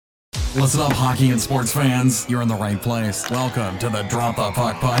Listen up, hockey and sports fans. You're in the right place. Welcome to the Drop the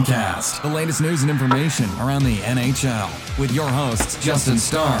Puck Podcast, the latest news and information around the NHL, with your hosts, Justin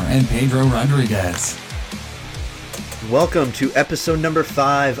Starr and Pedro Rodriguez. Welcome to episode number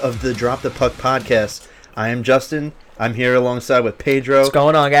 5 of the Drop the Puck Podcast. I am Justin. I'm here alongside with Pedro. What's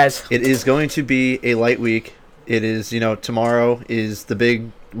going on, guys? It is going to be a light week. It is, tomorrow is the big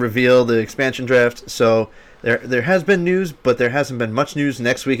reveal, the expansion draft. So there has been news, but there hasn't been much news.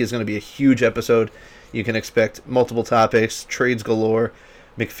 Next week is going to be a huge episode. You can expect multiple topics, trades galore.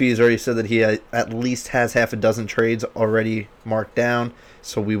 McPhee's already said that he at least has half a dozen trades already marked down.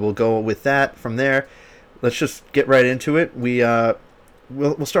 So we will go with that from there. Let's just get right into it.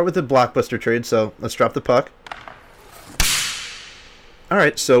 We'll start with the blockbuster trade. So let's drop the puck. All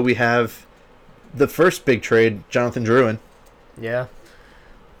right, so we have the first big trade, Jonathan Drouin. Yeah.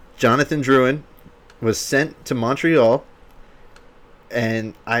 Jonathan Drouin was sent to Montreal,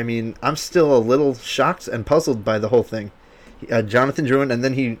 and I'm still a little shocked and puzzled by the whole thing. Jonathan Drouin, and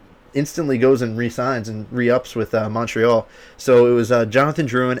then he instantly goes and re-signs and re-ups with Montreal. So it was Jonathan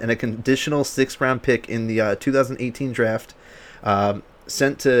Drouin and a conditional 6th-round pick in the 2018 draft,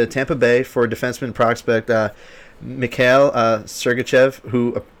 sent to Tampa Bay for defenseman prospect Mikhail Sergachev,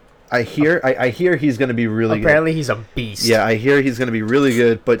 who I hear he's going to be really good. Apparently he's a beast. Yeah, I hear he's going to be really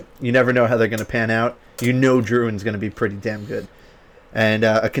good, but you never know how they're going to pan out. Drouin's going to be pretty damn good. And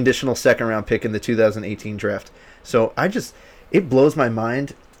a conditional 2nd-round pick in the 2018 draft. So it blows my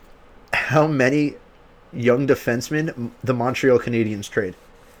mind how many young defensemen the Montreal Canadiens trade.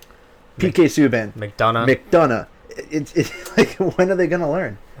 PK Subban. McDonough. It's like, when are they going to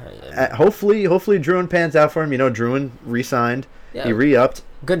learn? Hopefully Drouin pans out for him. Drouin re-signed. Yeah. He re-upped.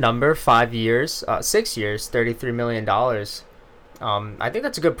 Good number, 5 years, 6 years, $33 million. I think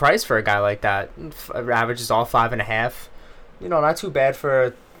that's a good price for a guy like that. Averages all 5.5. Not too bad for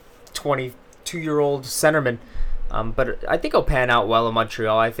a 22-year-old centerman. But I think he'll pan out well in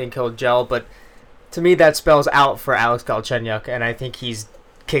Montreal. I think he'll gel. But to me, that spells out for Alex Galchenyuk, and I think he's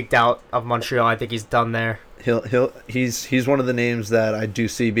kicked out of Montreal. I think he's done there. He's one of the names that I do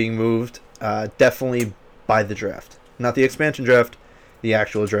see being moved. Definitely by the draft, not the expansion draft, the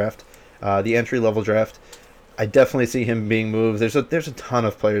actual draft, the entry level draft. I definitely see him being moved. There's a ton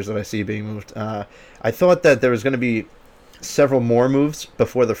of players that I see being moved. I thought that there was going to be several more moves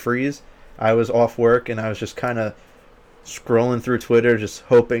before the freeze. I was off work and I was just kind of scrolling through Twitter, just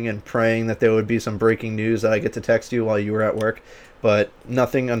hoping and praying that there would be some breaking news that I get to text you while you were at work. But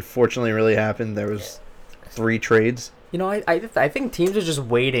nothing, unfortunately, really happened. There was 3 trades. I think teams are just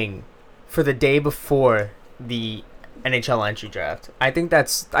waiting for the day before the NHL entry draft. I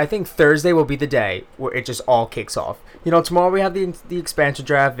think Thursday will be the day where it just all kicks off. Tomorrow we have the expansion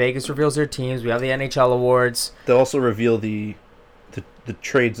draft. Vegas reveals their teams. We have the NHL awards. They'll also reveal the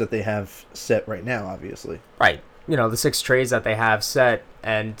trades that they have set right now, obviously. Right. The 6 trades that they have set.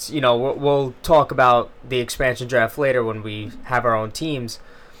 And, we'll talk about the expansion draft later when we have our own teams.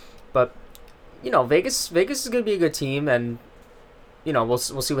 But, Vegas is going to be a good team, and we'll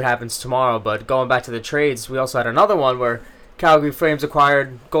see what happens tomorrow. But going back to the trades, we also had another one where Calgary Flames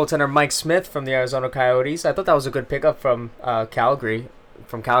acquired goaltender Mike Smith from the Arizona Coyotes. I thought that was a good pickup from Calgary.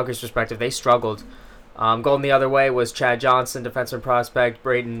 From Calgary's perspective, they struggled. Going the other way was Chad Johnson, defenseman prospect,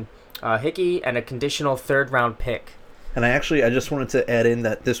 Braden Hickey, and a conditional 3rd-round pick. And I just wanted to add in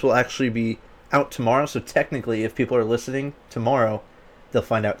that this will actually be out tomorrow. So technically, if people are listening tomorrow, they'll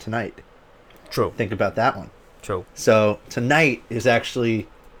find out tonight. True. Think about that one. True. So tonight is actually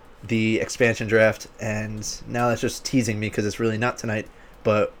the expansion draft, and now that's just teasing me because it's really not tonight.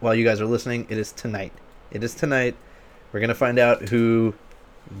 But while you guys are listening, it is tonight. It is tonight. We're going to find out who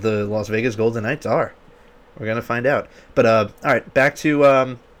the Las Vegas Golden Knights are. We're going to find out. But, all right, back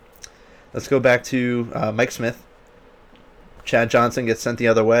to, let's go back to Mike Smith. Chad Johnson gets sent the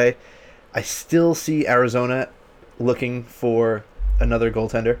other way. I still see Arizona looking for another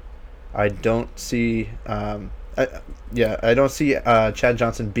goaltender. I don't see, I don't see Chad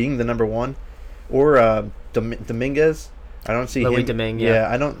Johnson being the number 1, or Dominguez. I don't see Louis him. Domingue, yeah,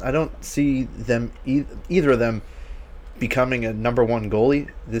 I don't see them either of them becoming a number 1 goalie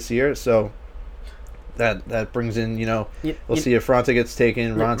this year. So that brings in, we'll see if Raanta gets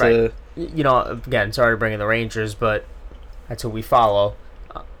taken. Raanta, right. Again, sorry to bring in the Rangers, but that's who we follow.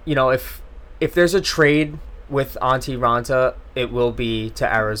 If there's a trade with Antti Raanta, it will be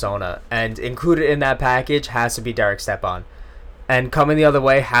to Arizona, and included in that package has to be Derek Stepan, and coming the other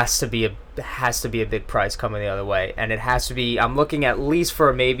way has to be a big price coming the other way, and it has to be. I'm looking at least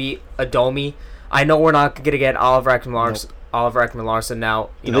for maybe a Domi. I know we're not going to get Oliver Ekman-Larsson now.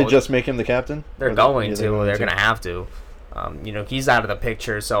 Did they just make him the captain? They're going to. They're going to have to. He's out of the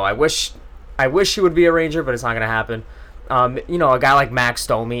picture. So I wish he would be a Ranger, but it's not going to happen. A guy like Max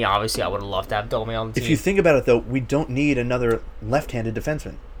Domi, obviously I would have loved to have Domi on the team. If you think about it, though, we don't need another left-handed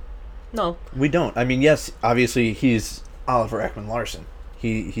defenseman. No. We don't. I mean, yes, obviously he's Oliver Ekman-Larsson.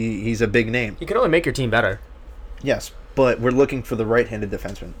 He's a big name. He can only make your team better. Yes, but we're looking for the right-handed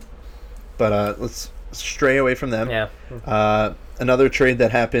defenseman. But let's stray away from them. Yeah. Another trade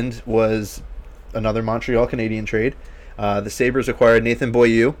that happened was another Montreal Canadian trade. The Sabres acquired Nathan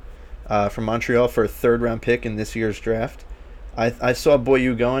Beaulieu from Montreal for a third-round pick in this year's draft. I saw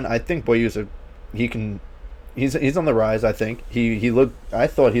Beaulieu going. I think Beaulieu's he's on the rise. I think I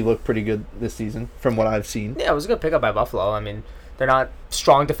thought he looked pretty good this season from what I've seen. Yeah, it was a good pickup by Buffalo. I mean, they're not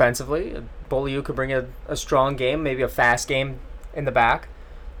strong defensively. Beaulieu could bring a strong game, maybe a fast game in the back,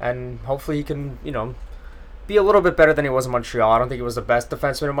 and hopefully he can be a little bit better than he was in Montreal. I don't think he was the best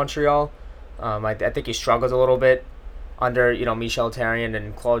defenseman in Montreal. I think he struggled a little bit under Michel Therrien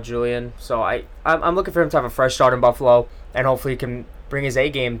and Claude Julien. So I'm looking for him to have a fresh start in Buffalo, and hopefully he can bring his A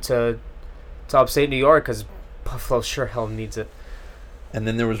game to upstate New York, because Buffalo sure hell needs it. And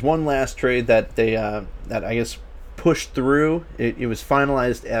then there was one last trade that they that I guess pushed through. It was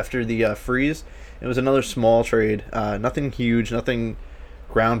finalized after the freeze. It was another small trade, nothing huge, nothing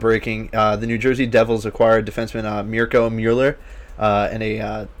groundbreaking. The New Jersey Devils acquired defenseman Mirko Mueller and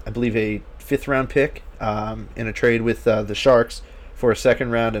I believe a 5th-round pick in a trade with the Sharks for a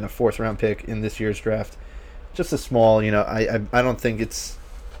 2nd round and a 4th-round pick in this year's draft. Just a small, I don't think it's.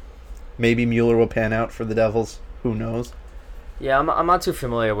 Maybe Mueller will pan out for the Devils. Who knows? Yeah, I'm not too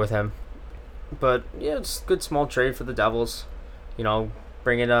familiar with him. But, yeah, it's a good small trade for the Devils.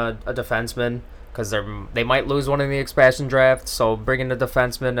 Bring in a defenseman, because they might lose one in the expansion draft. So bring in a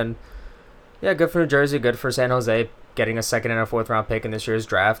defenseman. And, yeah, good for New Jersey, good for San Jose, getting a 2nd and a 4th-round pick in this year's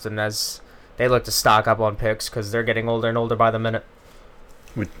draft. And as they look to stock up on picks, because they're getting older and older by the minute.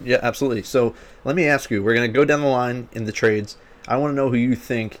 Yeah, absolutely. So let me ask you, we're going to go down the line in the trades. I want to know who you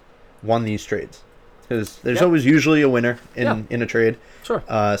think won these trades, because there's always usually a winner in a trade. Sure.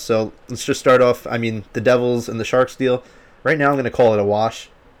 So let's just start off. I mean, the Devils and the Sharks deal. Right now, I'm going to call it a wash.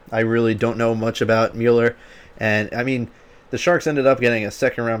 I really don't know much about Mueller, and I mean, the Sharks ended up getting a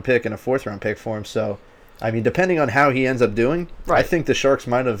 2nd-round pick and a 4th-round pick for him. So, I mean, depending on how he ends up doing, I think the Sharks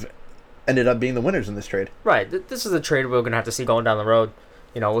might have ended up being the winners in this trade. Right. This is a trade we're going to have to see going down the road.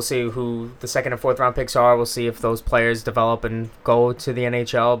 We'll see who the 2nd and 4th-round picks are. We'll see if those players develop and go to the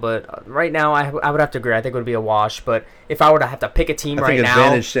NHL. But right now, I would have to agree. I think it would be a wash. But if I were to have to pick a team right now,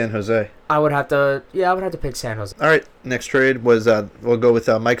 advantage San Jose. I would have to pick San Jose. All right. Next trade was we'll go with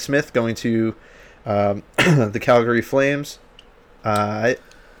Mike Smith going to the Calgary Flames. I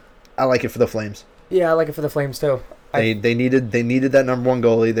like it for the Flames. Yeah, I like it for the Flames too. They needed that number 1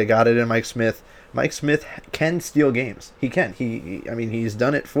 goalie. They got it in Mike Smith. Mike Smith can steal games. He can. He's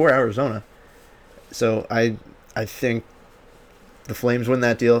done it for Arizona. So I think the Flames win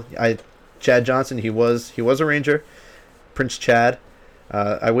that deal. Chad Johnson, he was a Ranger. Prince Chad.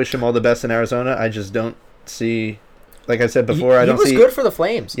 I wish him all the best in Arizona. I just don't see, like I said before, I don't see. He was good for the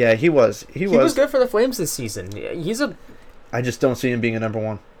Flames. Yeah, he was. He was good for the Flames this season. I just don't see him being a number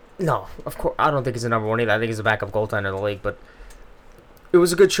 1. No, of course I don't think he's a number 1 either. I think he's a backup goaltender in the league, but. It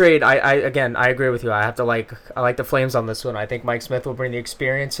was a good trade. I agree with you. I like the Flames on this one. I think Mike Smith will bring the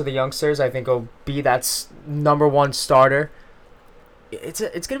experience to the youngsters. I think he'll be that number 1 starter. It's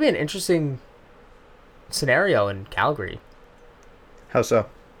going to be an interesting scenario in Calgary. How so?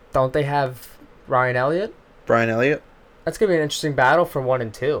 Don't they have Ryan Elliott? Brian Elliott? That's going to be an interesting battle for 1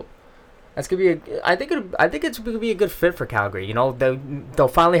 and 2. That's going to be I think it's going to be a good fit for Calgary. They'll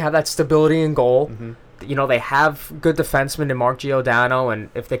finally have that stability in goal. Mm-hmm. They have good defensemen in Mark Giordano, and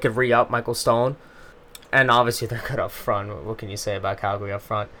if they could re-up Michael Stone, and obviously they're good up front. What can you say about Calgary up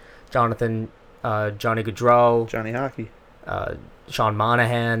front? Johnny Gaudreau, Johnny Hockey, Sean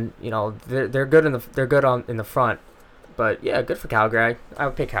Monahan. They're good in the front. But yeah, good for Calgary. I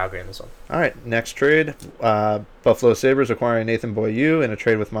would pick Calgary in this one. All right, next trade: Buffalo Sabres acquiring Nathan Beaulieu in a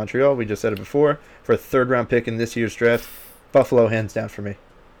trade with Montreal. We just said it before, for a 3rd-round pick in this year's draft. Buffalo, hands down for me.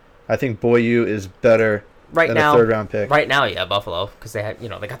 I think Beaulieu is better than a 3rd-round pick. Right now, yeah, Buffalo, because they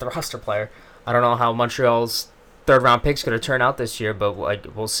got the roster player. I don't know how Montreal's 3rd-round pick's going to turn out this year, but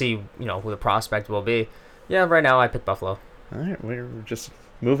we'll see. Who the prospect will be. Yeah, right now I pick Buffalo. All right, we're just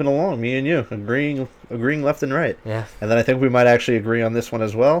moving along, me and you, agreeing left and right. Yeah. And then I think we might actually agree on this one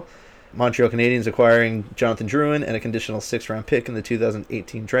as well. Montreal Canadiens acquiring Jonathan Drouin and a conditional 6th-round pick in the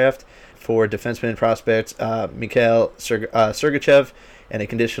 2018 draft for defenseman prospect Mikhail Sergachev, and a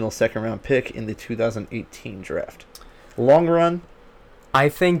conditional 2nd-round pick in the 2018 draft. Long run. I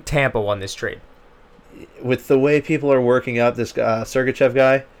think Tampa won this trade. with the way people are working up this Sergachev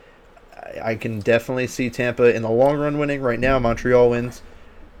guy, I can definitely see Tampa in the long run winning. Right now, Montreal wins.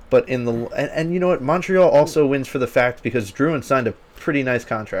 But in the and you know what? Montreal also wins for the fact because Drouin signed a pretty nice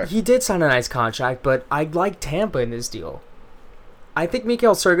contract. He did sign a nice contract, but I like Tampa in this deal. I think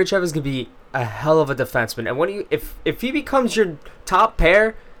Mikhail Sergachev is going to be a hell of a defenseman. And when if he becomes your top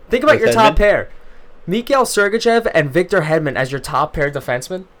pair, think about With your top Hedman? pair. Mikhail Sergachev and Victor Hedman as your top pair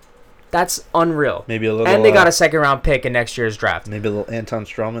defenseman. That's unreal. Maybe a little. And they got a second round pick in next year's draft. maybe a little Anton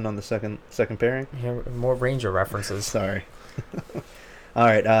Strawman on the second pairing. Yeah, more Ranger references. Sorry. All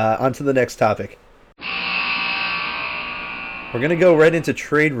right, on to the next topic. We're going to go right into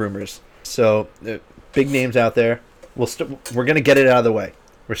trade rumors. So, big names out there. We're going to get it out of the way.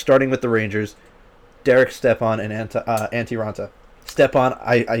 We're starting with the Rangers. Derek Stepan and Antti Ranta.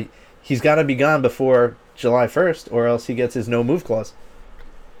 Stepan, he's got to be gone before July 1st, or else he gets his no-move clause.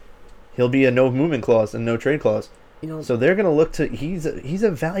 He'll be a no-movement clause and no trade clause. You know, So they're going to look to... He's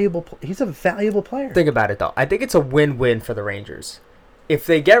a valuable player. think about it, though. I think it's a win-win for the Rangers. If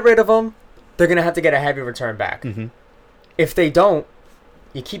they get rid of him, they're going to have to get a heavy return back. Mm-hmm. If they don't,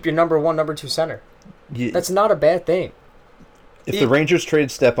 you keep your number 1, number 2 center. That's not a bad thing. If the Rangers trade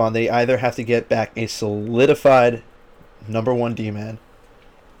Stepan, they either have to get back a solidified number 1 D-man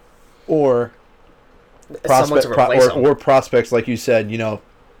or Someone to replace him. or prospects, like you said,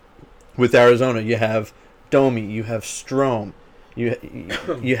 with Arizona, you have Domi, you have Strome,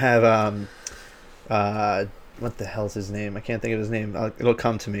 you have what the hell's his name? I can't think of his name. It'll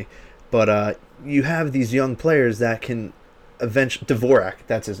come to me. But you have these young players that can eventually... Dvorak,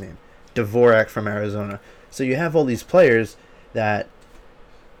 that's his name. Dvorak from Arizona. So you have all these players that...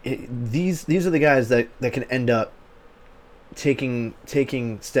 These are the guys that can end up taking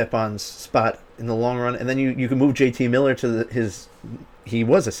Stepan's spot in the long run. And then you can move JT Miller to his... He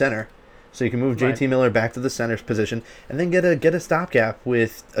was a center. So you can move JT Miller back to the center's position and then get a stopgap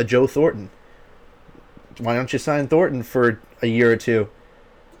with a Joe Thornton. Why don't you sign Thornton for a year or two?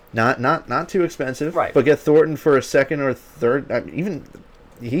 Not too expensive, right? But get Thornton for a second or third. Even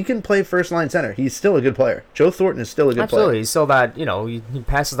he can play first line center. He's still a good player. Joe Thornton is still a good player. Absolutely, he's still that. He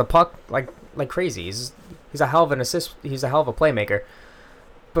passes the puck like crazy. He's a hell of an assist. He's a hell of a playmaker.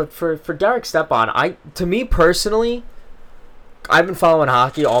 But for Derek Stepan, to me personally, I've been following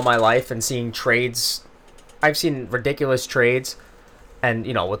hockey all my life and seeing trades. I've seen ridiculous trades. And,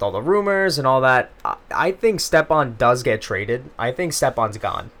 with all the rumors and all that, I think Stepan does get traded. I think Stepan's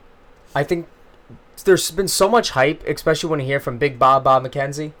gone. I think there's been so much hype, especially when you hear from Big Bob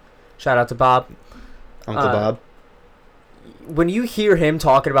McKenzie. Shout out to Bob. Uncle Bob. When you hear him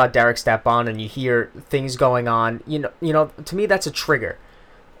talking about Derek Stepan and you hear things going on, to me that's a trigger.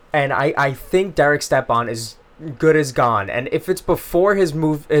 And I think Derek Stepan is good as gone. And if it's before his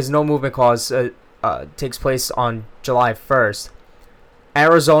no movement clause takes place on July 1st,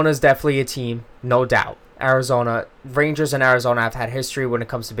 Arizona's definitely a team, no doubt. Rangers and Arizona have had history when it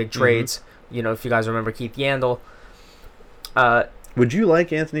comes to big trades. Mm-hmm. If you guys remember Keith Yandel. Would you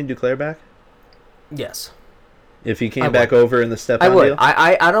like Anthony Duclair back? Yes. If he came back over in the Stepan I would. deal?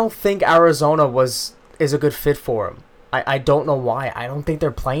 I don't think Arizona is a good fit for him. I don't know why. I don't think they're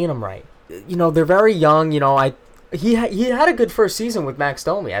playing him right. They're very young. He had a good first season with Max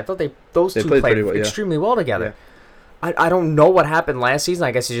Domi. I thought those two played extremely well together. Yeah. I don't know what happened last season.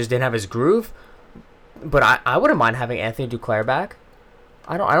 I guess he just didn't have his groove. But I wouldn't mind having Anthony Duclair back.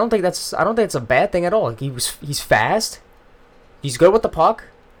 I don't think that's a bad thing at all. He's fast. He's good with the puck.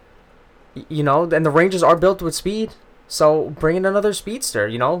 And the Rangers are built with speed. So bring in another speedster.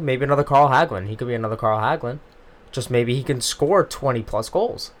 Maybe another Carl Hagelin. He could be another Carl Hagelin. Just maybe he can score 20 plus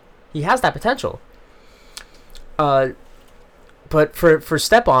goals. He has that potential. But for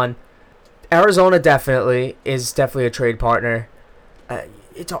Stepan, Arizona is definitely a trade partner.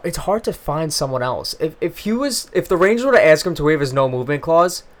 It's hard to find someone else. If the Rangers were to ask him to waive his no movement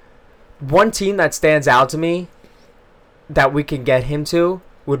clause, one team that stands out to me that we can get him to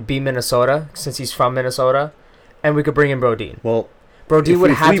would be Minnesota, since he's from Minnesota, and we could bring in Brodin. Well, Brodin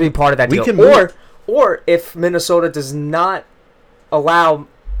would have to be part of that deal. Or if Minnesota does not allow,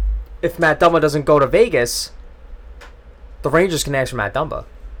 if Matt Dumba doesn't go to Vegas, the Rangers can ask for Matt Dumba.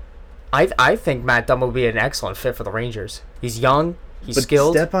 I think Matt Dumba would be an excellent fit for the Rangers. He's young. He's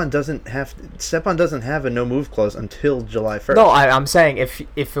skilled. Stepan doesn't have a no move clause until July 1st. No, I'm saying if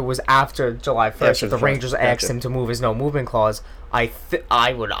it was after July 1st, if the Rangers asked him to move his no movement clause, I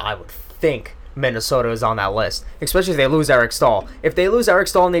would think Minnesota is on that list, especially if they lose Eric Stahl. If they lose Eric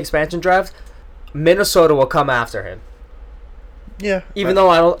Stahl in the expansion draft, Minnesota will come after him. Yeah. Even though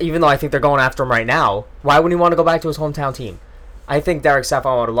I think they're going after him right now, why wouldn't he want to go back to his hometown team? I think Derek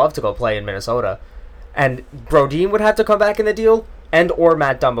Stepan would love to go play in Minnesota. And Brodin would have to come back in the deal, and or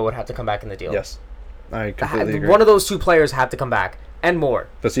Matt Dumba would have to come back in the deal. Yes, I completely agree. One of those two players have to come back, and more.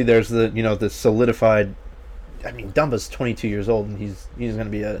 But see, there's the solidified. I mean, Dumba's 22 years old, and he's going to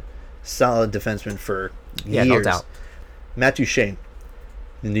be a solid defenseman for years. No doubt. Matt Duchene,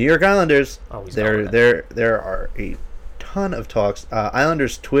 the New York Islanders. Oh, he's there are a ton of talks.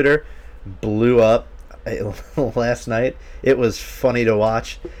 Islanders Twitter blew up last night. It was funny to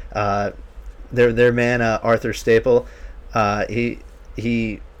watch. Their man Arthur Staple, he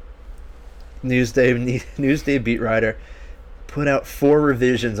Newsday beat writer, put out 4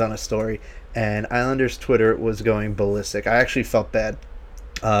 revisions on a story, and Islanders Twitter was going ballistic. I actually felt bad,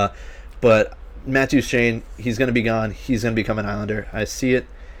 but Matt Duchene, he's going to be gone. He's going to become an Islander. I see it.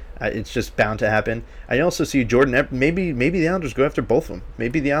 It's just bound to happen. I also see Jordan. Maybe the Islanders go after both of them.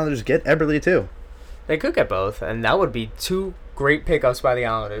 Maybe the Islanders get Eberle too. They could get both, and that would be 2 great pickups by the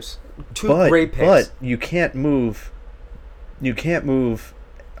Islanders. Two great picks. But you can't move.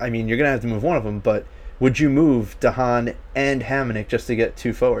 I mean, you're going to have to move one of them, but would you move DeHaan and Hamonic just to get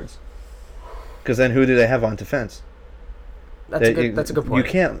 2 forwards? Because then who do they have on defense? That's a good point.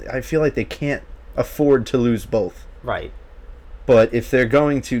 You can't. I feel like they can't afford to lose both. Right. But if they're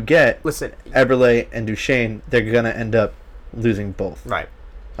going to get Eberle and Duchene, they're going to end up losing both. Right.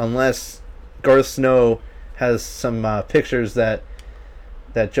 Unless Garth Snow has some pictures that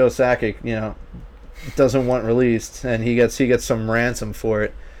Joe Sakic, doesn't want released, and he gets some ransom for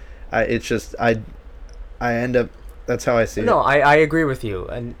it. I end up. That's how I see it. No, I agree with you,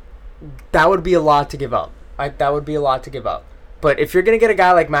 and that would be a lot to give up. That would be a lot to give up. But if you're gonna get a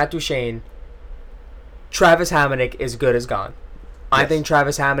guy like Matt Duchene, Travis Hamonic is good as gone. Yes. I think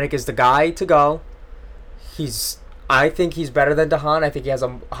Travis Hamonic is the guy to go. I think he's better than DeHaan. I think he has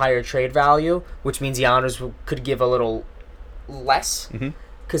a higher trade value, which means the Islanders could give a little less.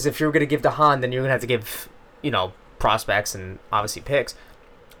 Because if you're going to give DeHaan, then you're going to have to give, prospects and obviously picks.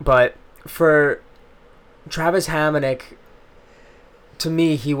 But for Travis Hamonic, to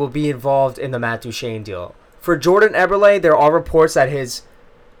me, he will be involved in the Matt Duchene deal. For Jordan Eberle, there are reports that his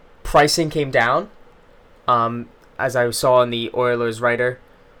pricing came down. As I saw in the Oilers writer,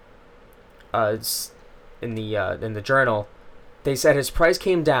 in the journal, they said his price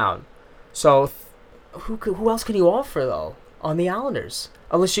came down. So who else can you offer though on the Islanders?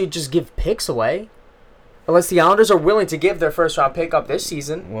 Unless you just give picks away. Unless the Islanders are willing to give their first round pick up this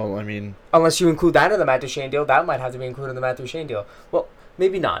season. Well, I mean, unless you include that in the Matt Duchene deal, that might have to be included in the Matt Duchene deal. Well,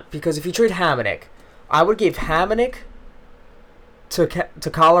 maybe not, because if you trade Hamonic, I would give Hamonic to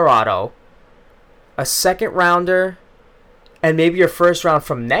Colorado, a second rounder, and maybe your first round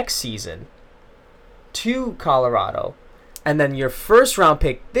from next season to Colorado, and then your first round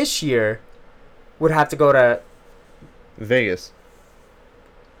pick this year would have to go to Vegas.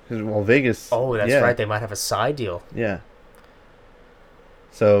 Well, Vegas. Oh, that's right. They might have a side deal. Yeah.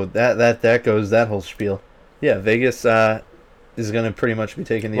 So that goes that whole spiel. Yeah, Vegas is going to pretty much be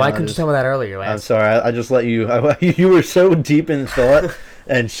taking the. Why couldn't you tell me that earlier, Lance? I'm sorry. I just let you. You were so deep in thought,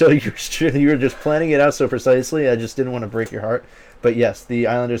 and so you were just planning it out so precisely. I just didn't want to break your heart. But yes, the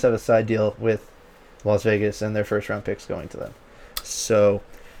Islanders have a side deal with Las Vegas, and their first round picks going to them. So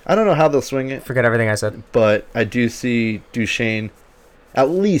I don't know how they'll swing it. Forget everything I said. But I do see Duchene, at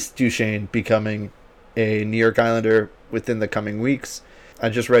least Duchene, becoming a New York Islander within the coming weeks. I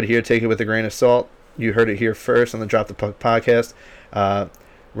just read here, take it with a grain of salt. You heard it here first on the Drop the Puck podcast.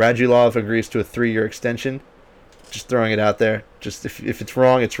 Radulov agrees to a 3-year extension. Just throwing it out there. Just if it's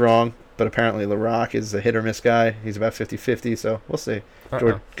wrong, it's wrong. But apparently LaRock is a hit-or-miss guy. He's about 50-50, so we'll see.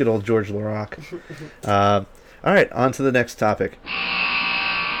 Good old George LaRock. All right, on to the next topic.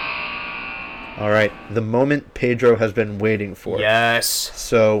 All right, the moment Pedro has been waiting for. Yes.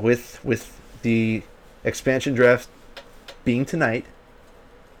 So with the expansion draft being tonight,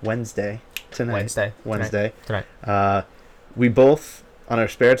 Wednesday. We both, on our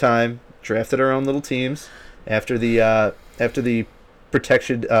spare time, drafted our own little teams after the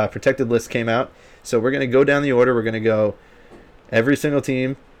protected list came out. So we're gonna go down the order. We're gonna go every single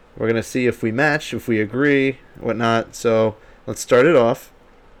team. We're gonna see if we match, if we agree, whatnot. So let's start it off.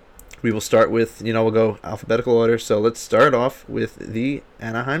 We will start with, we'll go alphabetical order. So let's start off with the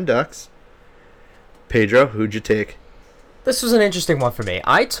Anaheim Ducks. Pedro, who'd you take? This was an interesting one for me.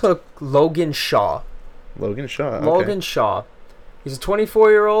 I took Logan Shaw. Logan Shaw. Okay. Logan Shaw. He's a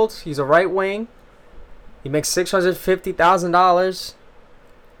 24-year-old. He's a right wing. He makes $650,000.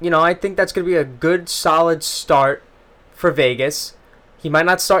 I think that's going to be a good, solid start for Vegas. He might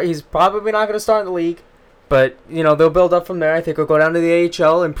not start. He's probably not going to start in the league. But, they'll build up from there. I think he'll go down to the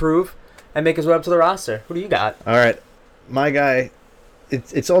AHL, improve, and make his way up to the roster. Who do you got? All right. My guy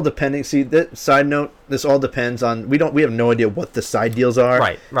it's all depending. See, that side note, this all depends on we have no idea what the side deals are.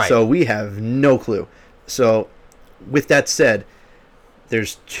 Right. So we have no clue. So with that said,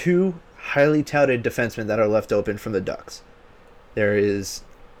 there's two highly touted defensemen that are left open from the Ducks.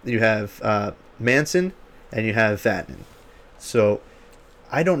 You have Manson and you have Vatanen. So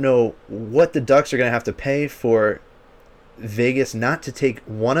I don't know what the Ducks are going to have to pay for Vegas not to take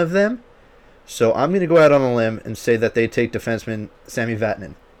one of them. So I'm going to go out on a limb and say that they take defenseman Sami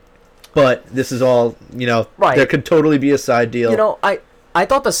Vatanen. But this is all, Right. There could totally be a side deal. I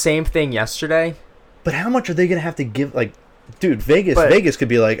thought the same thing yesterday. But how much are they going to have to give? Like, dude, Vegas could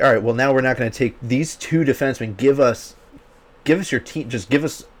be like, all right, well, now we're not going to take these two defensemen. Give us your team. Just give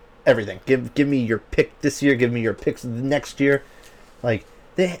us everything. Give me your pick this year. Give me your picks next year. Like,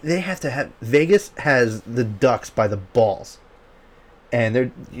 they have to have. Vegas has the Ducks by the balls. And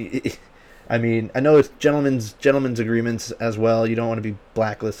they're. I mean, I know it's gentlemen's agreements as well. You don't want to be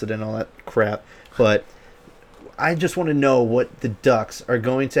blacklisted and all that crap. But I just want to know what the Ducks are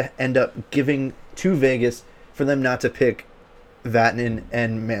going to end up giving to Vegas for them not to pick Vatanen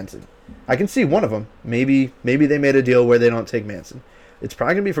and Manson. I can see one of them. Maybe they made a deal where they don't take Manson. It's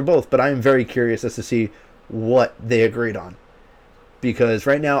probably going to be for both, but I am very curious as to see what they agreed on. Because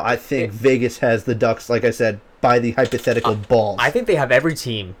right now, I think Vegas has the Ducks, like I said, by the hypothetical balls. I think they have every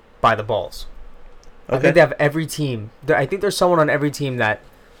team by the balls. Okay. I think they have every team. I think there's someone on every team that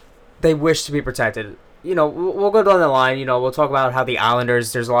they wish to be protected. We'll go down the line. We'll talk about how the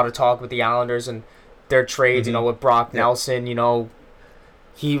Islanders, there's a lot of talk with the Islanders and their trades, with Brock Nelson,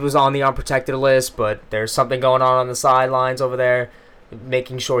 he was on the unprotected list, but there's something going on the sidelines over there,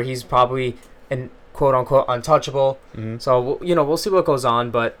 making sure he's probably an quote-unquote untouchable. Mm-hmm. So, we'll see what goes on,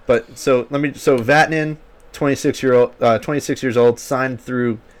 but so Vatanen, 26 years old, signed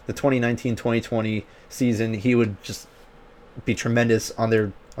through the 2019-2020 season. He would just be tremendous on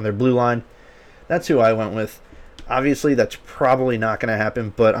their blue line. That's who I went with. Obviously, that's probably not going to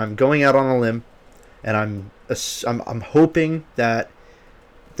happen, but I'm going out on a limb, and I'm hoping that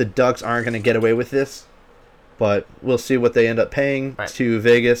the Ducks aren't going to get away with this, but we'll see what they end up paying to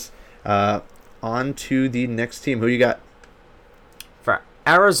Vegas. On to the next team. Who you got? For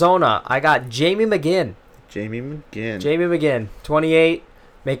Arizona, I got Jamie McGinn. Jamie McGinn, 28,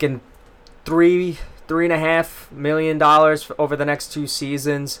 making $3.5 million over the next 2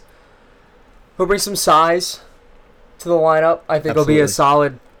 seasons. He'll bring some size to the lineup. I think he'll be a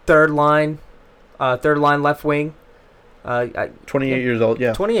solid third line left wing. 28 years old,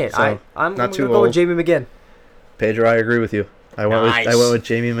 yeah. 28. So I'm going to go with Jamie McGinn. Pedro, I agree with you. I went with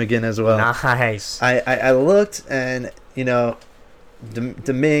Jamie McGinn as well. Nice. I looked, and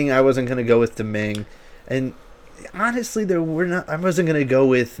Deming. I wasn't going to go with Deming, and honestly, I wasn't going to go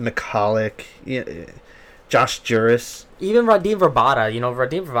with McCulloch, Josh Juris, even Radim Verbata.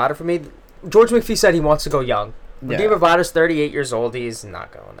 Radim Verbata for me. George McPhee said he wants to go young. Radim Verbata's 38 years old. He's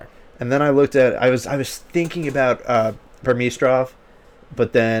not going there. And then I looked at. I was thinking about Permistrov,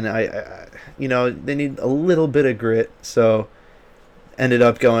 but then they need a little bit of grit, so ended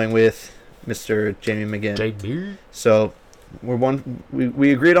up going with Mr. Jamie McGinn. JB. So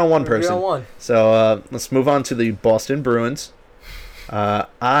we agreed on one person. Agreed on one. So let's move on to the Boston Bruins.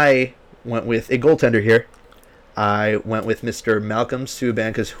 I went with a goaltender here. I went with Mr. Malcolm Subban,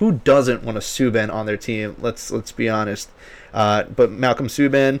 because who doesn't want a Subban on their team? Let's be honest. But Malcolm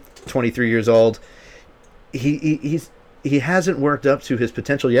Subban, 23 years old, he hasn't worked up to his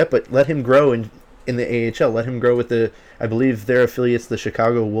potential yet, but let him grow in the AHL. Let him grow with I believe their affiliates, the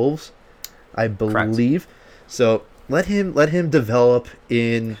Chicago Wolves, I believe. Correct. So let him develop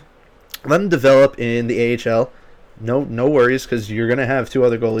in the AHL. No worries, because you're gonna have 2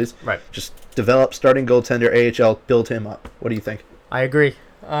 other goalies. Right. Just develop starting goaltender, AHL, build him up. What do you think? I agree.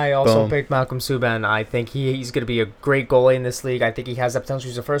 I also picked Malcolm Subban. I think he's going to be a great goalie in this league. I think he has the potential.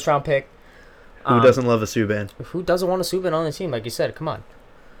 He's a first-round pick. Who doesn't love a Subban? Who doesn't want a Subban on the team, like you said? Come on.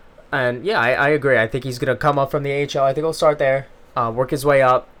 And, yeah, I agree. I think he's going to come up from the AHL. I think he'll start there, work his way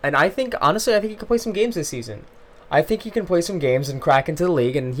up. And honestly, I think he can play some games this season. I think he can play some games and crack into the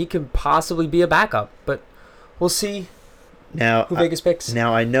league, and he could possibly be a backup. But we'll see who Vegas picks.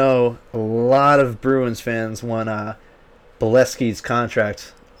 Now, I know a lot of Bruins fans want Bolesky's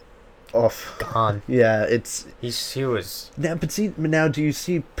contract off. Gone. Yeah, he was. Now do you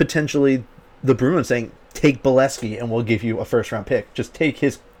see potentially the Bruins saying, take Bolesky and we'll give you a first-round pick? Just take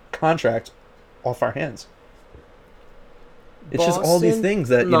his contract off our hands. It's just all these things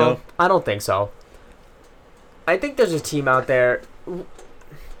that, No, I don't think so. I think there's a team out there.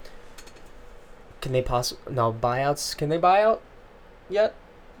 Can they No, buyouts. Can they buy out yet?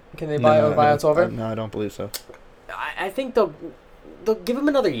 Can they buy out? Buyouts over? No, I don't believe so. I think the they'll give him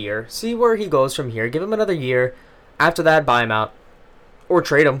another year. See where he goes from here. Give him another year. After that, buy him out. Or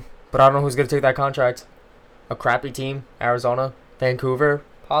trade him. But I don't know who's going to take that contract. A crappy team. Arizona. Vancouver,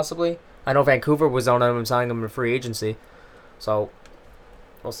 possibly. I know Vancouver was on him and signing him in free agency. So,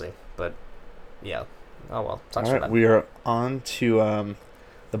 we'll see. But, yeah. Oh, well. Sucks All for right, them. we are on to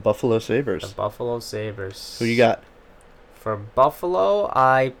the Buffalo Sabres. The Buffalo Sabres. Who you got? For Buffalo,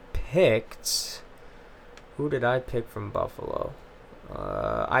 I picked... Who did I pick from Buffalo?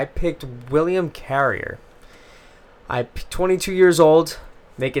 I picked William Carrier. 22 years old,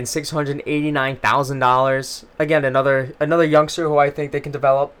 making $689,000. Again, another youngster who I think they can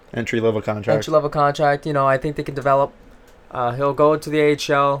develop. Entry-level contract. Entry-level contract. I think they can develop. He'll go to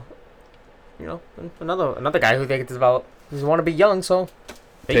the AHL. Another guy who they can develop. He want to be young, so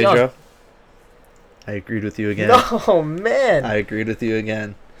be Pedro, young. I agreed with you again. No, man. I agreed with you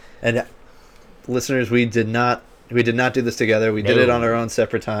again. And listeners, we did not do this together. We did it on our own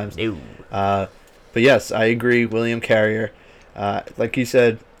separate times. No. But yes, I agree. William Carrier, like you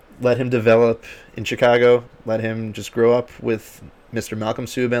said, let him develop in Chicago. Let him just grow up with Mr. Malcolm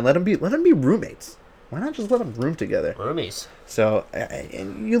Subban. Let him be roommates. Why not just let them room together? Roomies. So,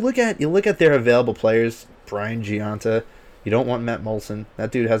 and you look at their available players. Brian Giunta. You don't want Matt Molson.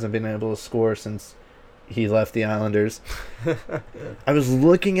 That dude hasn't been able to score since he left the Islanders. I was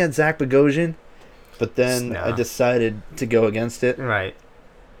looking at Zach Bogosian, but then I decided to go against it. Right.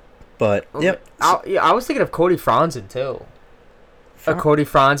 But yep. I was thinking of Cody Franzen too. A Cody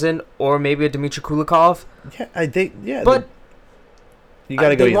Franzen or maybe a Dmitry Kulikov. Yeah, but you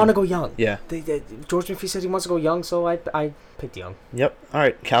gotta go. They want to go young. Yeah. George McPhee says he wants to go young, so I picked young. Yep. All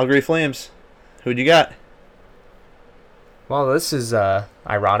right, Calgary Flames. Who'd you got? Well, this is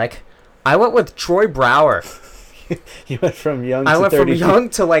ironic. I went with Troy Brouwer. You went from young. I to went 30, from young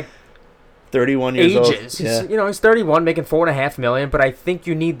to 31 years ages. old. Yeah. He's 31, making $4.5 million. But I think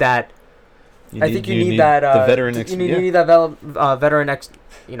you need that. You need that the veteran. You need that veteran.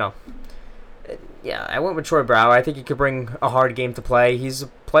 Yeah, I went with Troy Brouwer. I think he could bring a hard game to play. He's a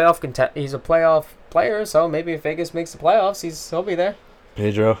playoff player, so maybe if Vegas makes the playoffs, he'll be there.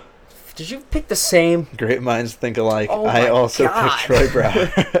 Pedro. Did you pick the same? Great minds think alike. Oh I also God. picked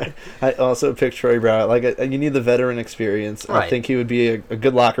Troy Brouwer. You need the veteran experience. Right. I think he would be a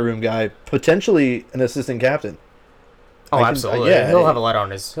good locker room guy, potentially an assistant captain. Absolutely. He'll have a letter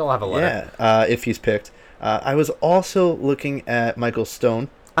on his. He'll have a letter. Yeah, if he's picked. I was also looking at Michael Stone.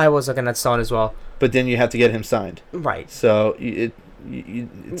 I was looking at Stone as well. But then you have to get him signed. Right. So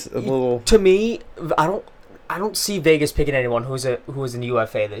it's a little. To me, I don't see Vegas picking anyone who is an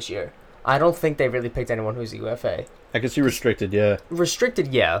UFA this year. I don't think they really picked anyone who's a UFA. I could see restricted, yeah.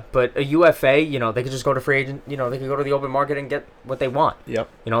 Restricted, yeah, but a UFA, they could just go to free agent. They could go to the open market and get what they want. Yep.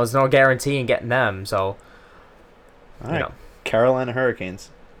 There's no guarantee in getting them. So. All right. Carolina Hurricanes.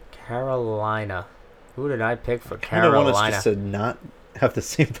 Carolina. Who did I pick for Carolina? Carolina? I want us just to not have the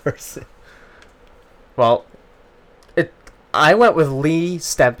same person. Well, I went with Lee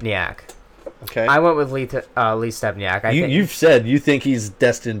Stempniak. Okay. I went with Lee Stempniak. You've said you think he's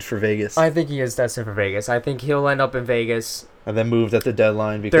destined for Vegas. I think he is destined for Vegas. I think he'll end up in Vegas. And then moved at the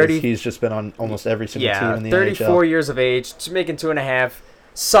deadline because he's just been on almost every single team in the 34 NHL. years of age, making 2.5.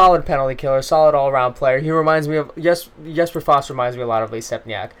 Solid penalty killer, solid all-around player. He reminds me of Jesper Foss reminds me a lot of Lee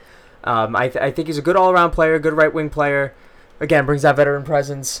Stempniak. I think he's a good all-around player, good right-wing player. Again, brings that veteran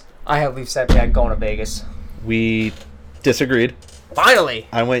presence. I have Lee Stempniak going to Vegas. We disagreed. Finally!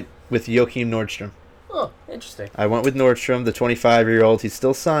 I went with Joachim Nordstrom. Oh, interesting. I went with Nordstrom, the 25-year-old. He's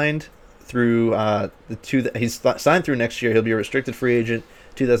still signed through he's signed through next year. He'll be a restricted free agent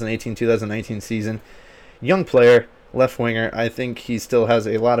 2018-2019 season. Young player, left winger. I think he still has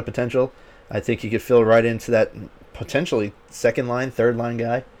a lot of potential. I think he could fill right into that potentially second line, third line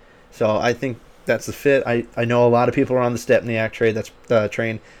guy. So I think that's the fit. I know a lot of people are on the Stempniak train. That's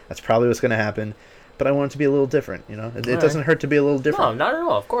probably what's going to happen. But I want it to be a little different, It doesn't hurt to be a little different. No, not at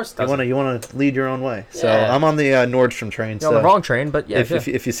all. Of course it doesn't. You want to lead your own way. So Yeah. I'm on the Nordstrom train. You're on the wrong train, but yeah.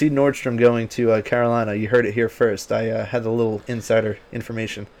 If you see Nordstrom going to Carolina, you heard it here first. I had a little insider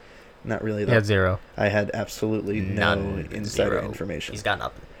information. Not really, though. He had zero. I had absolutely no insider information. He's got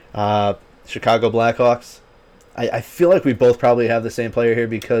nothing. Chicago Blackhawks. I feel like we both probably have the same player here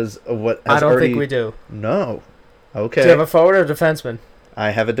because of what has I don't already... think we do. No. Okay. Do you have a forward or a defenseman?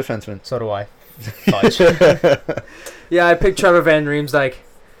 I have a defenseman. So do I. Fudge. Yeah, I picked Trevor Van Riemsdyk.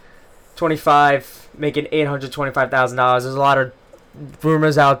 25, making $825,000. There's a lot of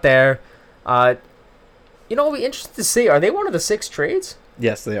rumors out there. It'll be interesting to see. Are they one of the 6 trades?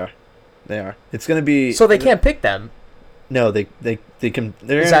 Yes, they are. They are. It's going to be... So they can't pick them. No, they can...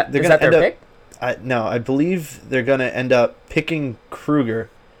 Is that their pick? No, I believe they're going to end up picking Kruger,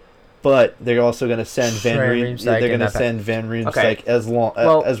 but they're also going to send Van Riemsdyk. They're going to send Van Riemsdyk as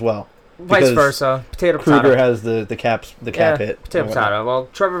well. Vice versa. Potato Kruger has the cap hit. Potato. Well,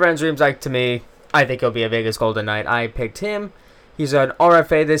 Trevor Van Riemsdyk, to me, I think he'll be a Vegas Golden Knight. I picked him. He's an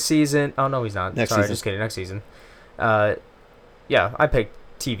RFA this season. Oh, no, he's not. Next Sorry, season. just kidding. Next season. Yeah, I picked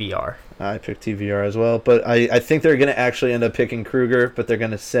TVR. I picked TVR as well, but I think they're going to actually end up picking Kruger, but they're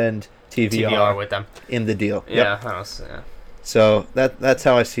going to send TVR with them in the deal. Yeah, Yep. So that's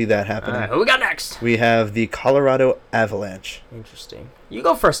how I see that happening. Who we got next? We have the Colorado Avalanche. Interesting. You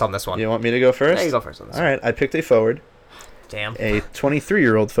go first on this one. You want me to go first? Yeah, you go first on this All right, I picked a forward. Damn. A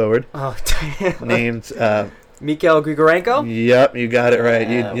 23-year-old forward. Oh, damn. Named... Mikhail Grigorenko? Yep, you got it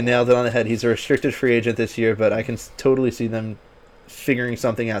right. You nailed it on the head. He's a restricted free agent this year, but I can totally see them figuring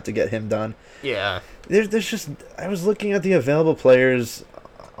something out to get him done. Yeah. There's just... I was looking at the available players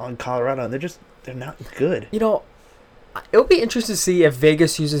on Colorado, and they're not good. You know, it'll be interesting to see if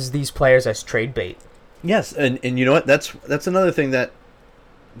Vegas uses these players as trade bait. Yes, and you know what? That's another thing that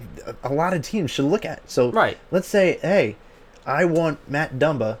a lot of teams should look at. So Right. let's say, hey, I want Matt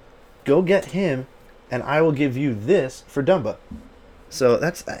Dumba. Go get him, and I will give you this for Dumba. So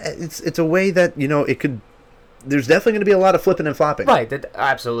it's a way that, it could... There's definitely going to be a lot of flipping and flopping. Right,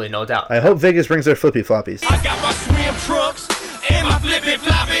 absolutely, no doubt. I hope Vegas brings their flippy floppies. I got my swim trucks and my flippy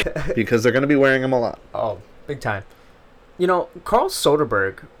floppy. Because they're going to be wearing them a lot. Oh, big time. Carl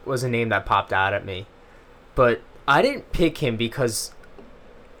Soderberg was a name that popped out at me, but I didn't pick him because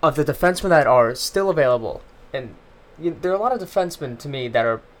of the defensemen that are still available. And there are a lot of defensemen to me that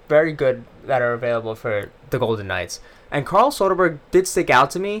are very good that are available for the Golden Knights. And Carl Soderberg did stick out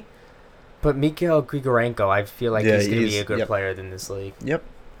to me, but Mikhail Grigorenko, I feel like he's going to be a good player in this league. Yep,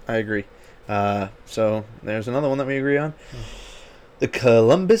 I agree. So there's another one that we agree on. The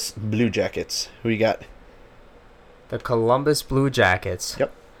Columbus Blue Jackets. Who you got? The Columbus Blue Jackets.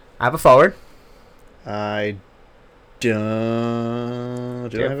 Yep. I have a forward. I don't...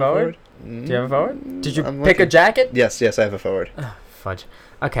 Do you have a forward? Do you have a forward? Did you I'm pick a looking. jacket? Yes, I have a forward. Fudge.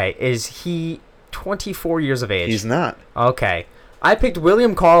 Okay, is he 24 years of age? He's not. Okay. I picked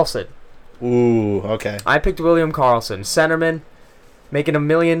William Karlsson. Ooh, okay. I picked William Karlsson, centerman, making $1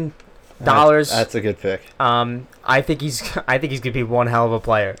 million. That's a good pick. I think he's gonna be one hell of a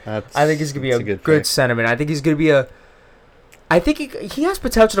player. I think he's gonna be a good pick. centerman. I think he's gonna be I think he has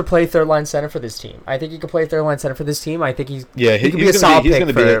potential to play third line center for this team. I think he could play third line center for this team. I think he could be a solid pick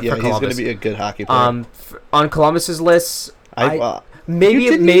for Columbus. He's gonna be a good hockey player. On Columbus's list, maybe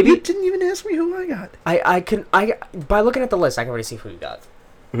you didn't even ask me who I got. I by looking at the list, I can already see who you got.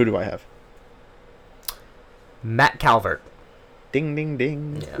 Who do I have? Matt Calvert. Ding, ding,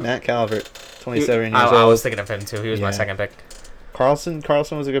 ding. Yeah. Matt Calvert, 27 years old. I was thinking of him too. He was my second pick. Carlson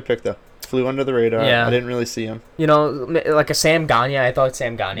was a good pick though. Flew under the radar. Yeah. I didn't really see him. Like a Sam Gagne. I thought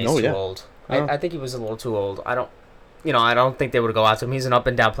Sam Gagne is too old. Oh. I think he was a little too old. I don't think they would go out to him. He's an up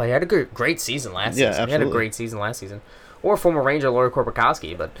and down player. He had a great season last season. Absolutely. He had a great season last season. Or former Ranger Lori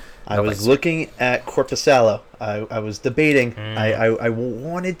Korpakowski, but I was looking at Korpisalo. I was debating. I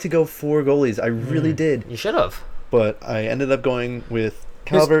wanted to go 4 goalies. I really did. You should have. But I ended up going with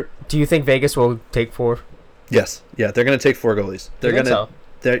Calvert. Do you think Vegas will take 4? Yes. Yeah, they're going to take 4 goalies. They're going to.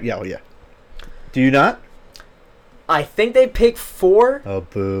 So? Yeah. Do you not? I think they pick 4. Oh,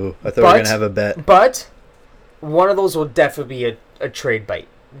 boo. I thought we were going to have a bet. But one of those will definitely be a trade bait.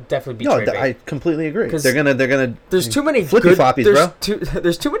 Definitely be trade bait. I completely agree. They're gonna. There's too many flippy floppies, bro.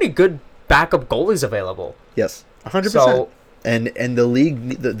 There's too many good backup goalies available. Yes, 100%. So, and the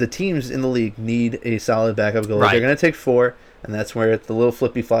league, the teams in the league need a solid backup goalie. Right. They're gonna take 4, and that's where the little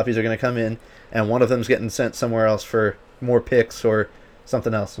flippy floppies are gonna come in, and one of them's getting sent somewhere else for more picks or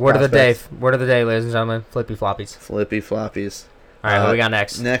something else. Word of the day, ladies and gentlemen. Flippy floppies. Flippy floppies. All right, what we got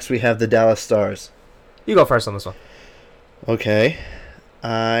next? Next, we have the Dallas Stars. You go first on this one. Okay.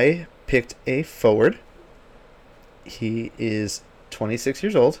 I picked a forward. He is 26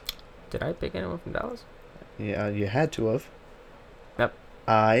 years old. Did I pick anyone from Dallas? Yeah, you had to have. Yep.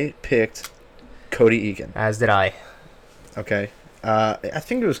 I picked Cody Eakin. As did I. Okay. I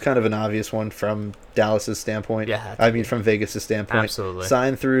think it was kind of an obvious one from Dallas's standpoint. Yeah. I mean, from Vegas' standpoint. Absolutely.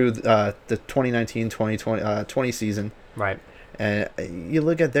 Signed through the 2019-2020 season. Right. And you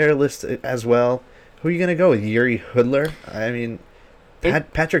look at their list as well. Who are you going to go with? Yuri Hudler? I mean...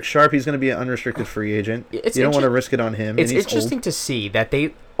 Patrick Sharp, he's going to be an unrestricted free agent. You don't want to risk it on him. It's interesting to see that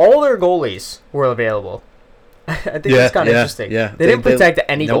all their goalies were available. I think it's kind of interesting. Yeah. They didn't protect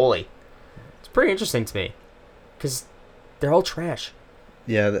any goalie. It's pretty interesting to me because they're all trash.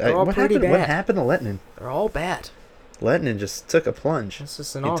 Yeah, they're all pretty bad. What happened to Lettinen? They're all bad. Lettinen just took a plunge. It's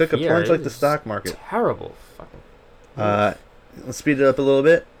just an He off took a year. plunge It like the was stock market. Terrible. Fucking. Let's speed it up a little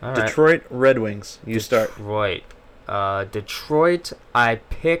bit. All right. Detroit Red Wings. You start. Detroit, I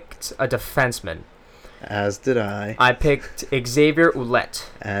picked a defenseman. As did I. I picked Xavier Ouellet.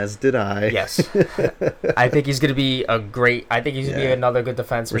 As did I. Yes. I think he's going to be a great... I think he's going to be Yeah. another good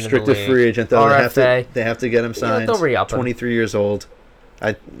defenseman Restricted in the league. free agent, though. RFA. They have to get him signed. they'll re-up him. 23 years old.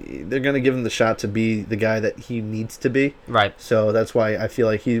 They're going to give him the shot to be the guy that he needs to be. Right. So that's why I feel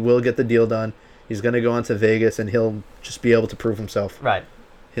like he will get the deal done. He's going to go on to Vegas, and he'll just be able to prove himself. Right.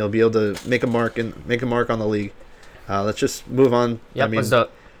 He'll be able to make a mark on the league. Let's just move on. Yep, let's do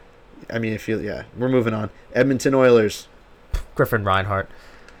it. We're moving on. Edmonton Oilers. Griffin Reinhart.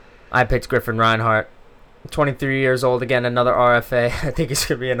 I picked Griffin Reinhart. 23 years old again, another RFA. I think he's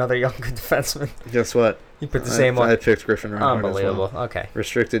going to be another younger defenseman. Guess what? You picked the same one. I picked Griffin Reinhart. Unbelievable. As well. Okay.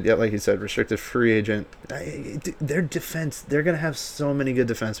 Restricted, yeah, like you said, restricted free agent. Their defense, they're going to have so many good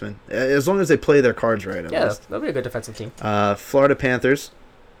defensemen. As long as they play their cards right, at least. They'll be a good defensive team. Florida Panthers.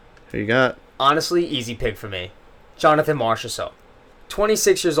 Who you got? Honestly, easy pick for me. Jonathan Marchessault.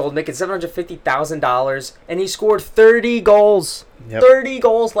 26 years old, making $750,000, and he scored 30 goals. Yep. 30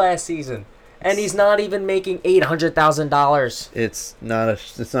 goals last season. And he's not even making $800,000. It's not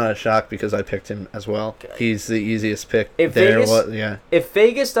a shock because I picked him as well. He's the easiest pick. If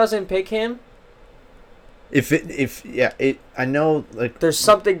Vegas doesn't pick him, I know, like, there's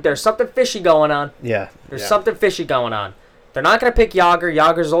something fishy going on. Yeah. There's something fishy going on. They're not gonna pick Yager.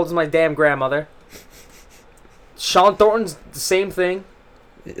 Yager's as old as my damn grandmother. Sean Thornton's the same thing.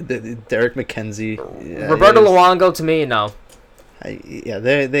 Derek McKenzie. Roberto Luongo, to me, no.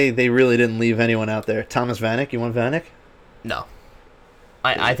 They really didn't leave anyone out there. Thomas Vanek, you want Vanek? No.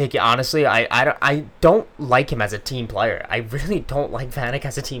 I think, honestly, I don't like him as a team player. I really don't like Vanek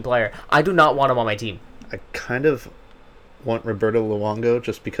as a team player. I do not want him on my team. I kind of want Roberto Luongo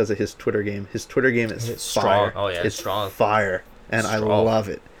just because of his Twitter game. His Twitter game is fire. Strong. Oh, yeah, it's strong. Fire. And Strong. I love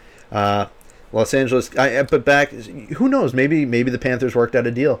it. Los Angeles, but back, who knows? Maybe the Panthers worked out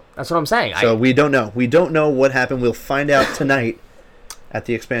a deal. That's what I'm saying. So we don't know. We don't know what happened. We'll find out tonight at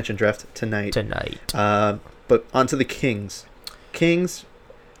the expansion draft tonight. But on to the Kings. Kings,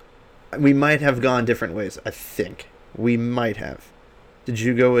 we might have gone different ways, I think. We might have. Did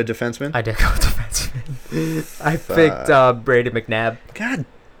you go a defenseman? I did go defenseman. I picked Brady McNabb. God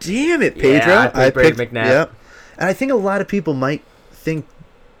damn it, Pedro. Yeah, I picked Brady McNabb. Yep. And I think a lot of people might think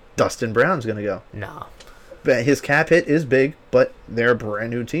Dustin Brown's going to go. No. But his cap hit is big, but they're a brand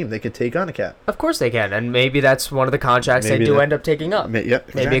new team. They could take on a cap. Of course they can, and maybe that's one of the contracts they do end up taking up. Maybe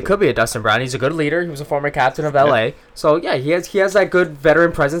it could be a Dustin Brown. He's a good leader. He was a former captain of LA. Yep. So, yeah, he has that good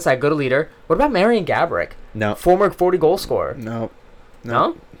veteran presence, that good leader. What about Marian Gaborik? No. Former 40-goal scorer. No?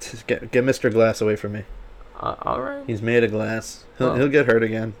 Get Mr. Glass away from me. All right. He's made of glass. He'll get hurt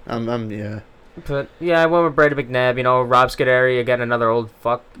again. Yeah. But, yeah, I went with Brady McNabb. You know, Rob Scuderi, again, another old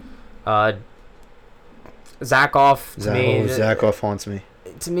fuck. Zakhoff, to me. Zakhoff haunts me.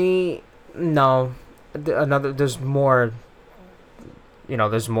 To me, no. There's more... You know,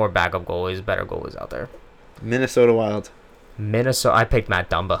 there's more backup goalies, better goalies out there. Minnesota Wild. I picked Matt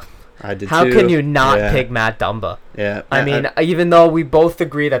Dumba. I did How too. can you not pick Matt Dumba? Yeah. I mean, even though we both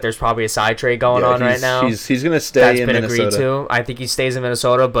agree that there's probably a side trade going on right now. He's going to stay in Minnesota. That's been agreed to. I think he stays in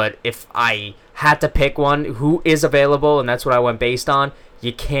Minnesota, but if I had to pick one who is available, and that's what I went based on,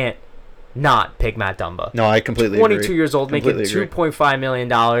 you can't not pick Matt Dumba. No, I completely agree. 22 years old, making $2.5 million.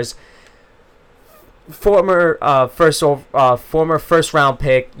 Former first round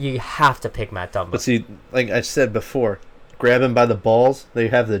pick. You have to pick Matt Dumba. But see, like I said before, grab him by the balls. They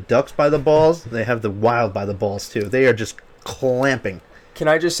have the Ducks by the balls. They have the Wild by the balls too. They are just clamping. Can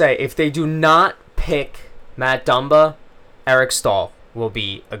I just say, if they do not pick Matt Dumba, Eric Stahl will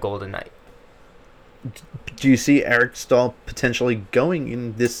be a Golden Knight. Do you see Eric Stahl potentially going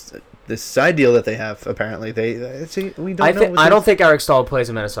in this side deal that they have? Apparently, we don't know. I don't think Eric Stahl plays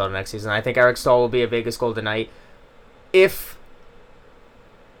in Minnesota next season. I think Eric Stahl will be a Vegas Golden Knight if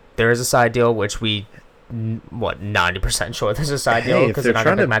there is a side deal, which 90% sure there's a side deal because they're not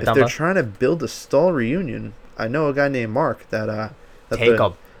going to pick Matt Dumba. If they're trying to build a Stahl reunion, I know a guy named Mark that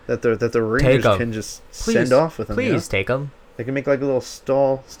the Rangers can just send off with him. Please take him. They can make like a little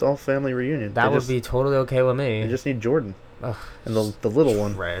Stahl family reunion. That would be totally okay with me. They just need Jordan. Ugh, and the little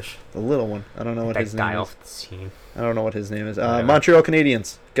one. Trash. The little one. I don't know what his name is. That guy off the team. I don't know what his name is. Montreal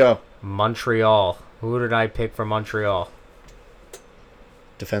Canadiens. Go. Montreal. Who did I pick for Montreal?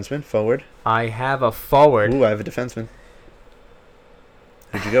 Defenseman. Forward. I have a forward. Ooh, I have a defenseman.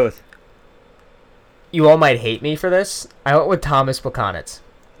 Who'd you go with? You all might hate me for this. I went with Thomas Plekanec.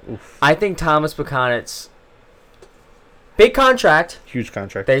 Oof. I think Thomas Plekanec Big contract. Huge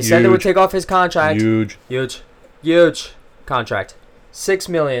contract. They said they would take off his contract. Huge. Huge contract. $6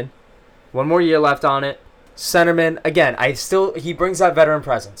 million. 1 more year left on it. Centerman, again, he brings that veteran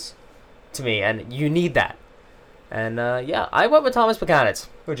presence to me, and you need that. And, I went with Thomas Plekanec.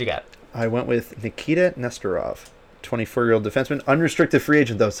 Who'd you get? I went with Nikita Nestorov, 24-year-old defenseman. Unrestricted free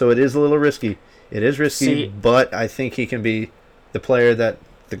agent, though, so it is a little risky. It is risky, but I think he can be the player that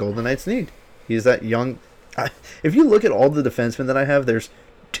the Golden Knights need. He's that young. If you look at all the defensemen that I have, there's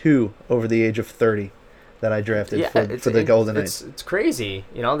 2 over the age of 30 that I drafted for the Golden Knights. It's crazy.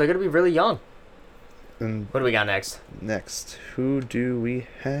 They're going to be really young. And what do we got next? Next, who do we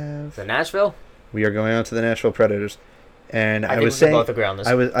have? The Nashville? We are going on to the Nashville Predators. And I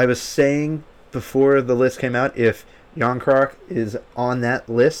was saying before the list came out, if Jan Krok is on that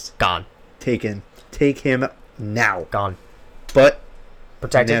list, gone. Take him now. Gone. But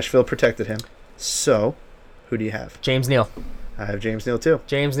protected. Nashville protected him. So, who do you have? James Neal. I have James Neal too.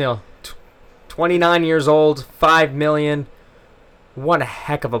 James Neal, 29 years old, $5 million. What a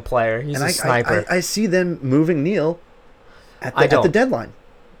heck of a player. He's a sniper. I see them moving Neal at the deadline.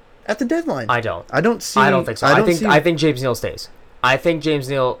 At the deadline. I don't. I don't think so. I think James Neal stays. I think James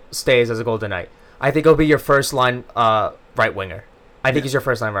Neal stays as a Golden Knight. I think he'll be your first line right winger. I think he's your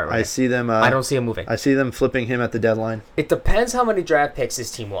first line right winger. I see them. I don't see him moving. I see them flipping him at the deadline. It depends how many draft picks his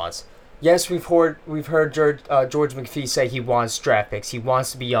team wants. Yes, we've heard George McPhee say he wants draft picks. He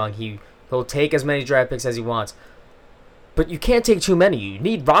wants to be young. He'll take as many draft picks as he wants. But you can't take too many. You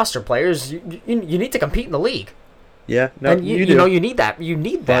need roster players. You need to compete in the league. Yeah, no, and you do. You need that. You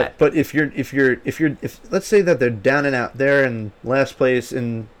need that. But if let's say that they're down and out, they're in last place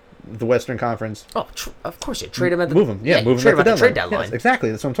in the Western Conference. Oh, of course you trade them at the move them. Yeah, move them at the trade deadline. Yes,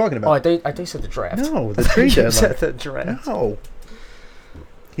 exactly. That's what I'm talking about. Oh, I thought you said the draft. No, the trade deadline. Said the draft. No,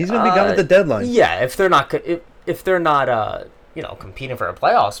 he's gonna be gone at the deadline. Yeah, if they're not competing for a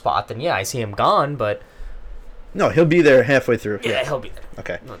playoff spot, then yeah, I see him gone. But no, he'll be there halfway through. Yeah, he'll be there.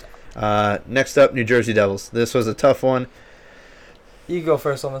 Okay. No doubt. Next up, New Jersey Devils. This was a tough one. You go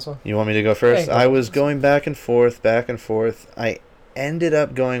first on this one. You want me to go first? Yeah, I was going back and forth. I ended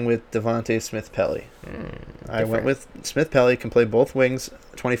up going with Devontae Smith-Pelly. I went with Smith-Pelly, can play both wings,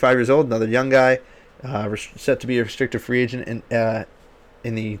 25 years old, another young guy, set to be a restricted free agent in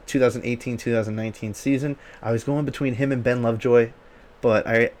the 2018-2019 season. I was going between him and Ben Lovejoy, but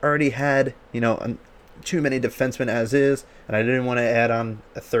I already had, too many defensemen as is, and I didn't want to add on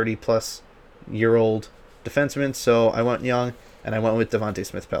a 30-plus year old defenseman, so I went young, and I went with Devontae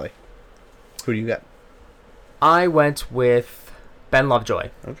Smith-Pelly. Who do you got? I went with Ben Lovejoy.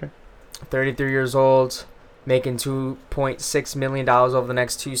 Okay. 33 years old, making $2.6 million over the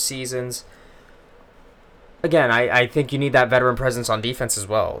next 2 seasons. Again, I think you need that veteran presence on defense as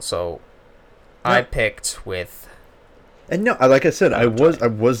well, so yeah. I picked with... And no, like I said, I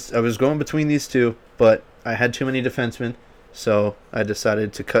was going between these two, but I had too many defensemen, so I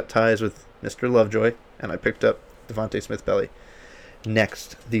decided to cut ties with Mr. Lovejoy, and I picked up Devontae Smith-Pelly.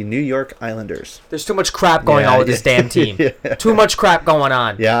 Next, the New York Islanders. There's too much crap going on with this damn team. Yeah. Too much crap going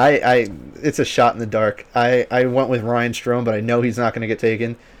on. Yeah, I it's a shot in the dark. I went with Ryan Strome, but I know he's not going to get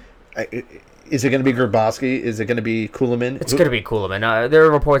taken. Is it going to be Grabowski? Is it going to be Kuhlman? It's going to be Kuhlman. There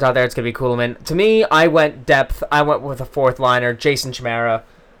are reports out there it's going to be Kuhlman. To me, I went depth. I went with a fourth liner, Jason Chimera.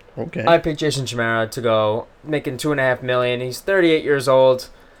 Okay. I picked Jason Chimera to go, making $2.5 million. He's 38 years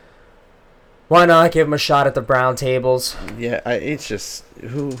old. Why not give him a shot at the brown tables? Yeah, it's just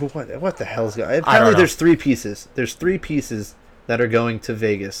what the hell's going on? Apparently, there's 3 pieces. There's 3 pieces that are going to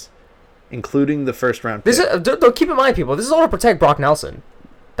Vegas, including the first round pick. Keep in mind, people, this is all to protect Brock Nelson.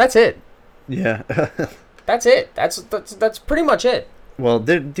 That's it. Yeah. That's it. That's pretty much it. Well,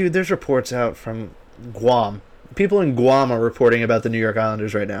 there's reports out from Guam. People in Guam are reporting about the New York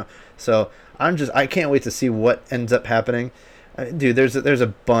Islanders right now. So I can't wait to see what ends up happening. Dude, there's a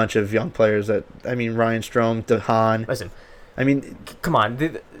bunch of young players Ryan Strome, DeHaan. Listen, come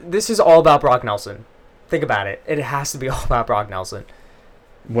on. This is all about Brock Nelson. Think about it. It has to be all about Brock Nelson.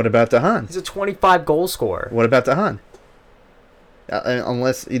 What about DeHaan? He's a 25-goal scorer. What about DeHaan?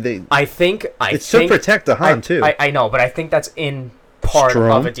 Unless they, it's to protect DeHaan too. I know, but I think that's in part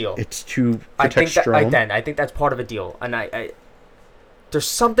of a deal. It's to protect Strome. I think that's part of a deal, and there's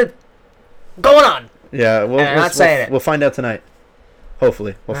something going on. Yeah, we'll find out tonight.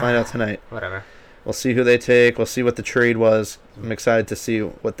 Hopefully, we'll find out tonight. Whatever. We'll see who they take. We'll see what the trade was. I'm excited to see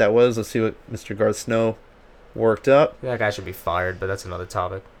what that was. Let's see what Mr. Garth Snow worked up. That guy should be fired, but that's another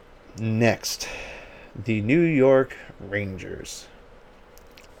topic. Next, the New York Rangers.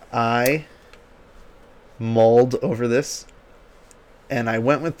 I mulled over this, and I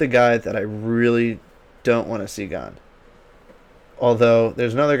went with the guy that I really don't want to see gone. Although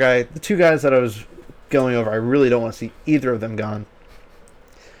there's another guy, the two guys that I was going over, I really don't want to see either of them gone.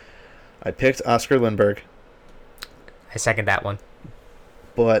 I picked Oscar Lindberg, I second that one.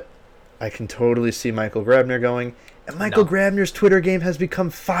 but I can totally see Michael Grabner going. And Michael No. Grabner's Twitter game has become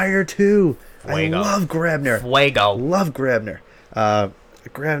fire too. Fuego. I love Grabner. Fuego. Love Grabner.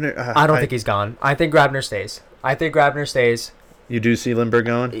 Grabner. I don't think he's gone. I think Grabner stays. You do see Lindberg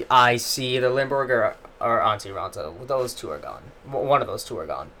going? I see either Lindbergh or Auntie Ranta. Those two are gone. One of those two are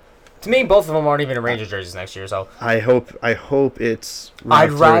gone. To me, both of them aren't even in Rangers jerseys next year. So I hope it's.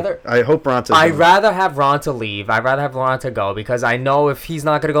 I'd Ranta. rather- I hope Ronta's I'd going. rather have Ranta leave. I'd rather have Ranta go because I know if he's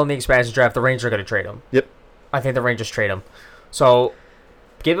not going to go in the expansion draft, the Rangers are going to trade him. Yep. I think the Rangers trade him. So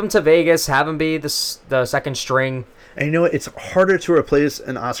give him to Vegas. Have him be the second string. And you know what? It's harder to replace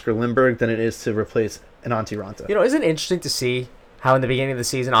an Oscar Lindberg than it is to replace an Auntie Ranta. You know, isn't it interesting to see how in the beginning of the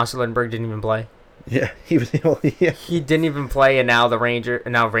season Oscar Lindbergh didn't even play? Yeah, he was. Yeah. He didn't even play, and now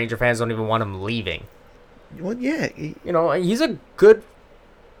Ranger fans don't even want him leaving. Well, yeah. You know, he's a good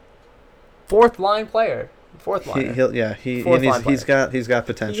fourth line player. Fourth line. He's got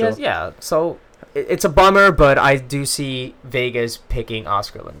potential. So it's a bummer, but I do see Vegas picking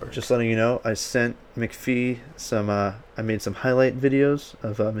Oscar Lindbergh. Just letting you know, I sent McPhee some. I made some highlight videos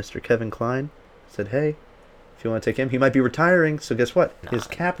of Mr. Kevin Klein. Said, hey, if you want to take him, he might be retiring. So guess what? His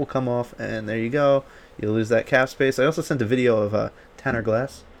cap will come off, and there you go. You'll lose that cap space. I also sent a video of Tanner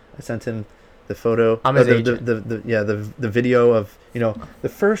Glass. I sent him the photo. I'm his agent. The video of the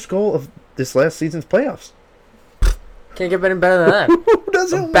first goal of this last season's playoffs. Can't get any better than that. Who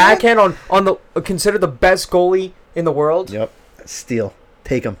doesn't Backhand on the considered the best goalie in the world. Yep. Steal.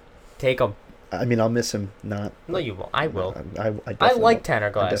 Take him. Take him. I mean, I'll miss him. Not. No, you won't. I will. I I definitely like won't. Tanner I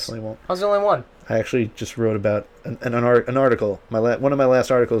Glass. definitely won't. I was the only one. I actually just wrote about an article. One of my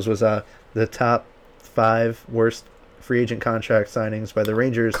last articles was the top 5 worst free agent contract signings by the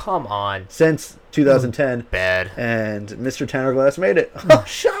Rangers Come on. since 2010. Bad. And Mr. Tanner Glass made it. Oh,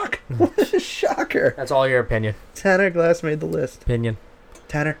 shock! What a shocker! That's all your opinion. Tanner Glass made the list. Opinion.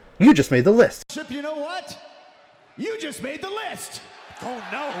 Tanner, you just made the list. Chip, you know what? You just made the list. Oh,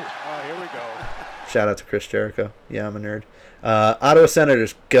 no. Oh, here we go. Shout out to Chris Jericho. Yeah, I'm a nerd. Ottawa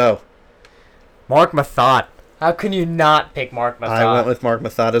Senators, go. Mark Mathot. How can you not pick Mark Mathot? I went with Mark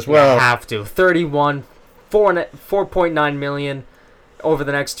Mathot as You well. have to. 31, 4.9 million over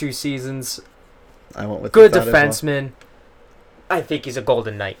the next 2 seasons. I went with Good Mathot as well. defenseman. I think he's a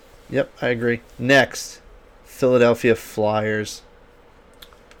Golden Knight. Yep, I agree. Next, Philadelphia Flyers.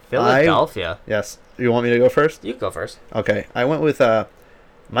 Philadelphia. Yes. You want me to go first? You go first. Okay. I went with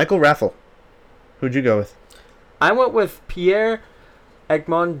Michael Raffle. Who'd you go with? I went with Pierre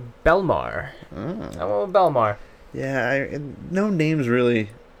Egmont Belmar. I went with Belmar. Yeah, no names really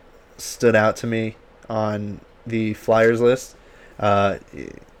stood out to me on the Flyers list. I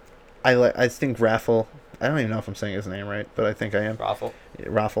think Raffle. I don't even know if I'm saying his name right, but I think I am.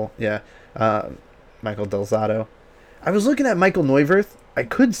 Raffle, yeah. Michael Delzato. I was looking at Michael Neuwirth. I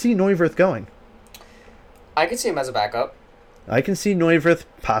could see Neuwirth going. I could see him as a backup. I can see Neuwirth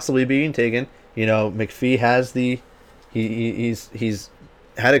possibly being taken. McPhee has he's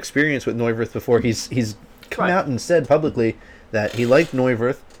had experience with Neuwirth before. He's come out and said publicly that he liked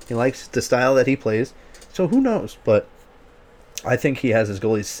Neuwirth. He likes the style that he plays. So who knows? But I think he has his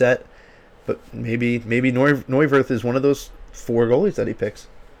goalies set. But maybe Neuwirth is one of those 4 goalies that he picks.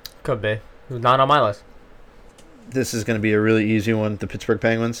 Could be. Not on my list. This is going to be a really easy one. The Pittsburgh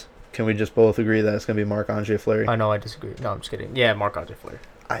Penguins. Can we just both agree that it's going to be Marc-Andre Fleury? I know I disagree. No, I'm just kidding. Yeah, Marc-Andre Fleury.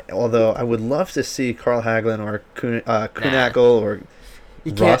 Although I would love to see Carl Hagelin or Kuhnhackl or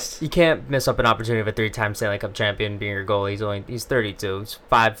Rust. You can't miss up an opportunity of a 3-time Stanley Cup champion being your goalie. He's 32. He's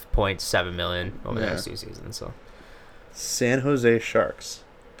 $5.7 million over the next 2 seasons. So San Jose Sharks.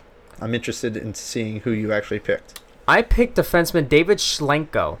 I'm interested in seeing who you actually picked. I picked defenseman David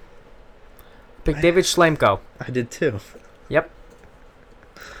Schlemko. David Schlemko. I did too. Yep.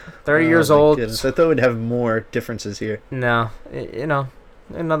 30 years old. Goodness. I thought we'd have more differences here. No,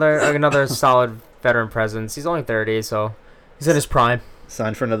 another solid veteran presence. He's only 30, so he's in his prime.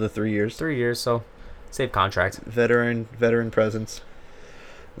 Signed for another 3 years. 3 years, so save contract. Veteran presence.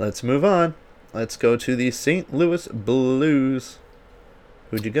 Let's move on. Let's go to the St. Louis Blues.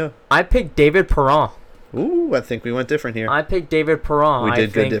 Who'd you go? I picked David Perron. Ooh, I think we went different here. I picked David Perron. We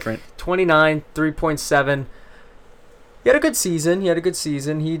did good different. 29, 3.7. He had a good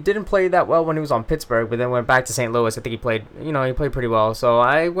season. He didn't play that well when he was on Pittsburgh, but then went back to St. Louis. I think he played pretty well. So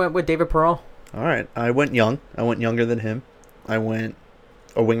I went with David Perron. All right. I went young. I went younger than him. I went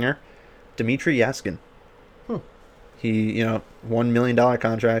a winger. Dmitry Yaskin. He, $1 million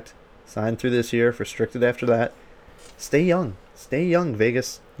contract. Signed through this year, restricted after that. Stay young. Stay young,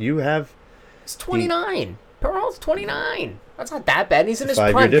 Vegas. You have He's 29. Peralta's 29. That's not that bad. He's in his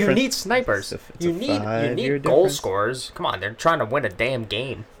five-year prime. You difference. need snipers. It's a You need five-year goal difference. scorers. Come on, they're trying to win a damn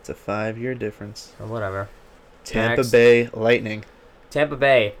game. It's a 5-year difference. Or whatever. Tampa Next. Bay Lightning. Tampa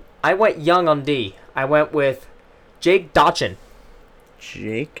Bay. I went young on D. I went with Jake Dotchin.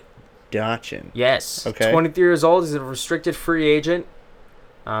 Jake Dotchin. Yes. Okay. 23 years old. He's a restricted free agent.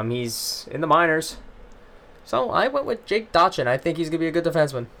 He's in the minors. So I went with Jake Dotchin. I think he's going to be a good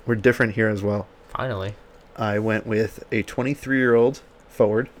defenseman. We're different here as well. Finally. I went with a 23-year-old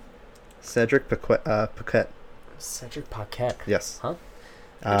forward, Cedric Paquette. Cedric Paquette. Yes. Huh?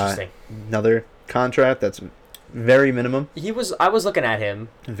 Interesting. Another contract that's very minimum. I was looking at him.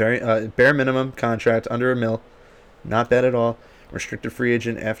 Very bare minimum contract, under $1 million. Not bad at all. Restricted free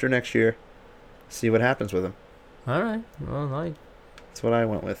agent after next year. See what happens with him. All right. Well, That's what I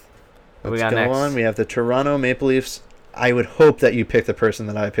went with. What we Let's got go next? on. We have the Toronto Maple Leafs. I would hope that you pick the person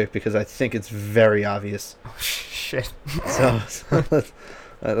that I picked because I think it's very obvious. Oh, shit. So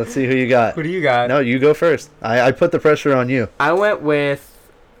let's see who you got. Who do you got? No, you go first. I put the pressure on you. I went with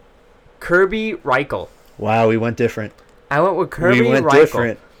Kirby Reichel. Wow, we went different. I went with Kirby we went Reichel.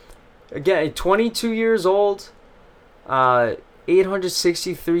 different. Again, 22 years old,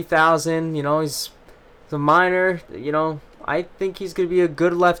 863,000. You know, he's a minor. You know, I think he's going to be a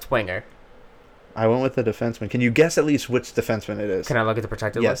good left winger. I went with the defenseman. Can you guess at least which defenseman it is? Can I look at the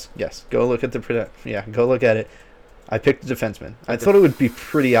protected list? Yes. Go look at go look at it. I picked the defenseman. I thought it would be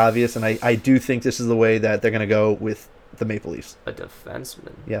pretty obvious, and I do think this is the way that they're going to go with the Maple Leafs. A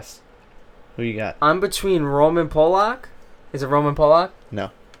defenseman. Yes. Who you got? I'm between Roman Polak. Is it Roman Polak?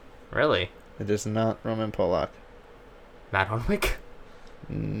 No, Really? it is not Roman Polak. Matt Hunwick?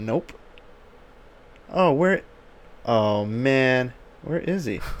 Nope. Oh, man. Where is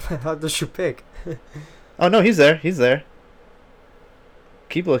he? How does you pick? Oh, no, he's there. He's there.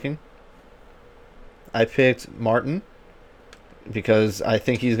 Keep looking. I picked Martin because I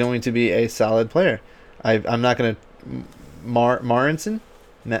think he's going to be a solid player. I'm not going to... Martin Martinson,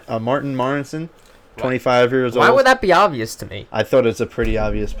 25 years old. Why would that be obvious to me? I thought it's a pretty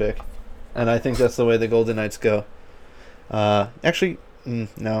obvious pick. And I think that's the way the Golden Knights go. Actually,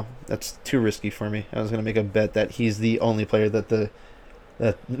 no. That's too risky for me. I was going to make a bet that he's the only player that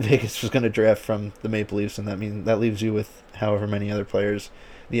Vegas was going to draft from the Maple Leafs, and that leaves you with however many other players.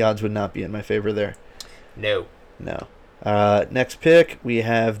 The odds would not be in my favor there. No. No. Next pick, we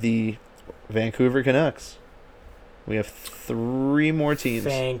have the Vancouver Canucks. We have 3 more teams.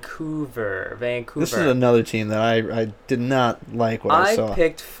 Vancouver. This is another team that I did not like what I saw. I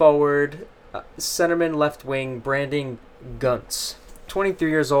picked forward centerman left wing Brandon Guntz.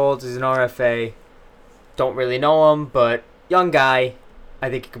 23 years old. He's an RFA. Don't really know him, but young guy. I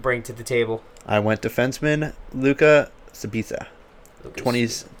think he could bring to the table. I went defenseman Luka Sabitza.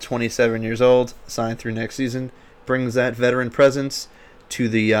 27 years old, signed through next season. Brings that veteran presence to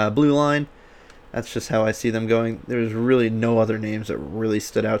the blue line. That's just how I see them going. There's really no other names that really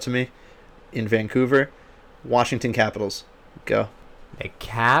stood out to me in Vancouver. Washington Capitals. Go. The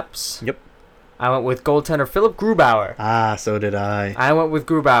Caps? Yep. I went with goaltender Philip Grubauer. Ah, so did I. I went with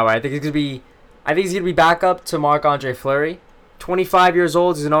Grubauer. I think he's gonna be backup to Marc-Andre Fleury. 25 years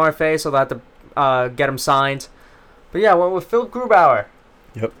old. He's an RFA, so they'll have to get him signed. But yeah, I went with Philip Grubauer.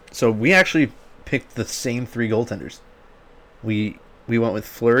 Yep. So we actually picked the same 3 goaltenders. We went with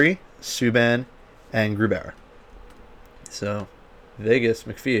Fleury, Subban, and Grubauer. So, Vegas,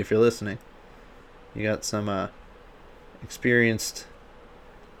 McPhee, if you're listening, you got some experienced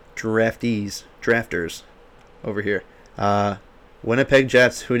drafters over here. Winnipeg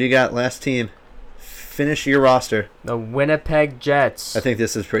Jets, who do you got last team? Finish your roster. The Winnipeg Jets. I think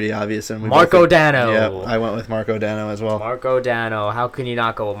this is pretty obvious. And Marco Dano. Yeah, I went with Marco Dano as well. Marco Dano. How can you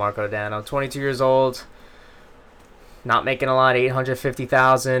not go with Marco Dano? 22 years old. Not making a lot.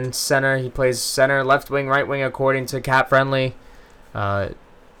 850,000. Center. He plays center, left wing, right wing, according to Cap Friendly. He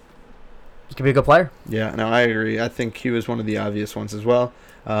could be a good player. Yeah, no, I agree. I think he was one of the obvious ones as well.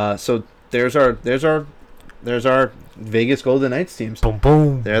 So there's our Vegas Golden Knights teams. Boom,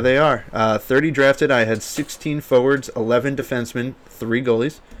 boom. There they are. 30 drafted. I had 16 forwards, 11 defensemen, 3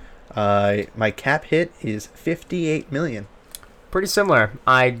 goalies. My cap hit is $58 million. Pretty similar.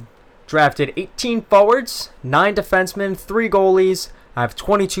 I drafted 18 forwards, 9 defensemen, 3 goalies. I have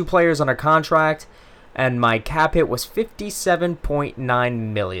 22 players under contract, and my cap hit was $57.9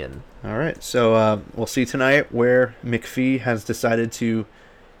 million. All right, so we'll see tonight where McPhee has decided to,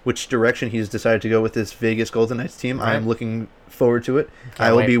 which direction he's decided to go with this Vegas Golden Knights team. Right. I am looking forward to it. Can't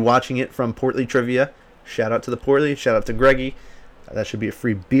I will wait. be watching it from Portly Trivia. Shout out to the Portly. Shout out to Greggy. That should be a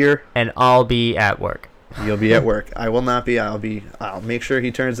free beer. And I'll be at work. You'll be at work. I will not be. I'll make sure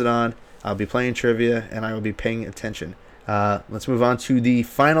he turns it on. I'll be playing trivia, and I will be paying attention. Let's move on to the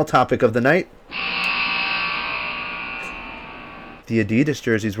final topic of the night. The Adidas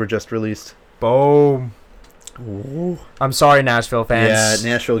jerseys were just released. Boom. Ooh. I'm sorry, Nashville fans. Yeah,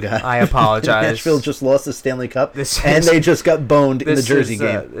 Nashville got. I apologize. Nashville just lost the Stanley Cup, This and is- they just got boned in the Jersey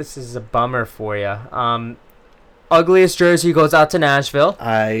game. This is a bummer for you. Ugliest jersey goes out to Nashville.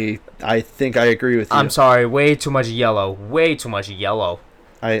 I think I agree with you. I'm sorry, way too much yellow. Way too much yellow.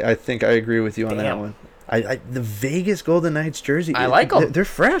 I think I agree with you on that Damn. one. The Vegas Golden Knights jersey. I like 'em. They're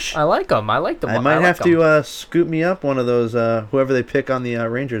fresh. I like them. I like them. I might have to scoop me up one of those. Whoever they pick on the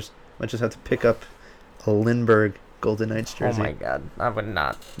Rangers, might just have to pick up a Lindbergh Golden Knights Oh jersey. my god, I would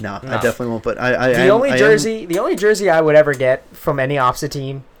not. No, No. I definitely won't. But The only jersey I would ever get from any opposite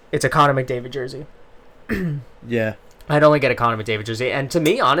team, it's a Connor McDavid jersey. Yeah, I'd only get a Connor McDavid jersey, and to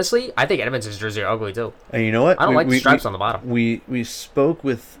me, honestly, I think Edmonton's jersey are ugly too. and you know what? I don't like the stripes on the bottom. We spoke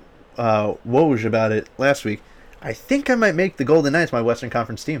with Woj about it last week. I think I might make the Golden Knights my Western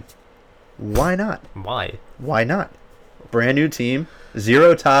Conference team. Why not? Why? Why not? Brand new team,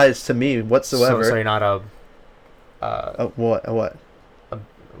 0 ties to me whatsoever. So you're not a What?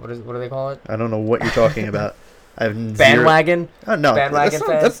 what do they call it? I don't know what you're talking about. I have zero. Bandwagon? Oh no, Bandwagon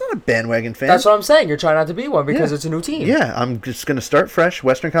fan? that's not a bandwagon fan. That's what I'm saying. You're trying not to be one because Yeah. it's a new team. Yeah, I'm just gonna start fresh.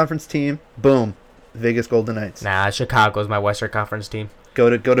 Western Conference team. Boom, Vegas Golden Knights. Nah, Chicago's my Western Conference team. Go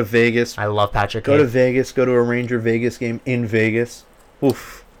to Vegas. I love Patrick Go to Kane. Vegas. Go to a Ranger Vegas game in Vegas.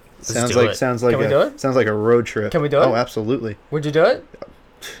 Oof. Let's do it. Sounds like Can we do it? sounds like a road trip. Can we do it? Oh, absolutely. Would you do it?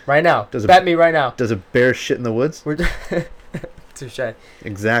 Right now. Does it- Bet me right now. Does a bear shit in the woods? We're Touche.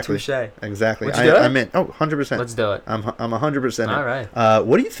 Exactly. Touche. Exactly. Would you do it? I'm in. Oh, 100%. Let's do it. I'm 100% in. All right.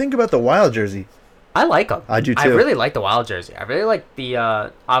 What do you think about the Wild jersey? I like them. I do I too. really like the Wild jersey. I really like the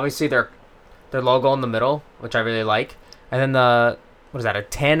obviously their logo in the middle, which I really like, and then the what is that, a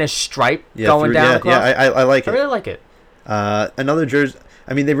tannish stripe going down across. I like I it. really like it. Another jersey.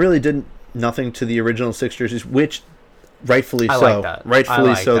 I mean, they really did nothing to the original 6 jerseys, which rightfully I so. like that. Rightfully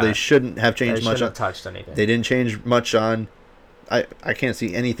I like so. that. They shouldn't have They changed much. shouldn't have touched anything. They didn't change much on. I can't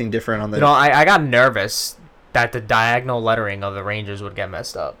see anything different on the. You know, I got nervous that the diagonal lettering of the Rangers would get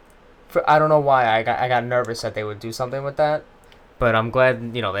messed up. I don't know why. I got nervous that they would do something with that. But I'm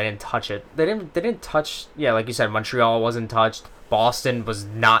glad, you know, they didn't touch it. They didn't touch. Yeah, like you said, Montreal wasn't touched. Boston was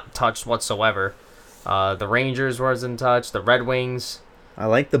not touched whatsoever. The Rangers wasn't touched. The Red Wings. I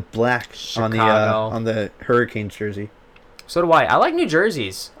like the black Chicago. on the Hurricanes jersey. So do I. I like New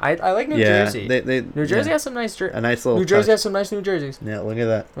Jerseys. I like New Jersey. New New Jersey has some nice jerseys. a nice little. New Jersey touch. has some nice New Jerseys. Yeah, look at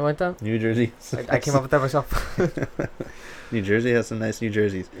that. You like that? New Jersey. I came up with that myself. New Jersey has some nice New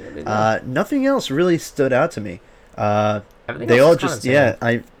Jerseys. they do. Nothing else really stood out to me. Everything They else all is kinda just the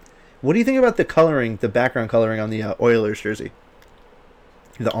same. What do you think about the coloring, the background coloring on the Oilers jersey?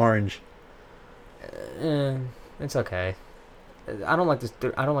 The orange. It's okay. I don't like this.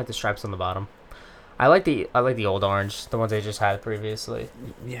 I don't like the stripes on the bottom. I like the old orange, the ones they just had previously.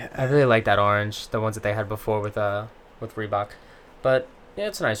 Yeah. I really like that orange, the ones that they had before with Reebok. But yeah,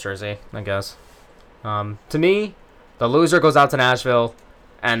 it's a nice jersey, I guess. To me, the loser goes out to Nashville,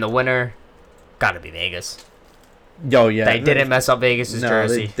 and the winner gotta be Vegas. Oh yeah. They didn't mess up Vegas's No,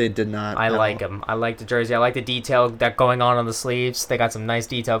 jersey. they did not. I No. like them. I like the jersey. I like the detail that going on the sleeves. They got some nice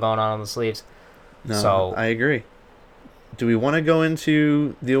detail going on the sleeves. No, So- I agree. Do we want to go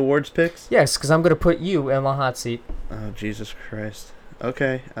into the awards picks? Yes, because I'm gonna put you in the hot seat. Oh Jesus Christ.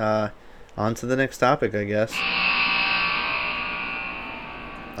 Okay. On to the next topic, I guess.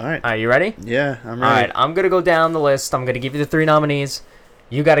 All right. All right, you ready? Yeah, I'm All ready. right, I'm gonna go down the list. I'm gonna give you the 3 nominees.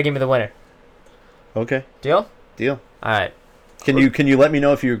 You gotta give me the winner. Okay. Deal? Deal. All right. Can you let me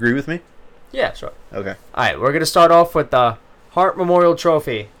know if you agree with me? Yeah, sure. Okay. All right, we're gonna start off with the Hart Memorial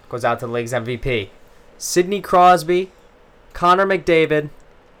Trophy. Goes out to the league's MVP. Sidney Crosby, Connor McDavid,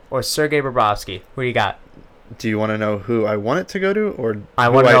 or Sergei Bobrovsky. Who you got? Do you want to know who I want it to go to, or I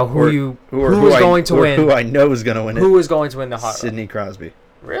want to know who is going to win. Who I know is going to win it? Who is going to win the Hart? Sidney Crosby.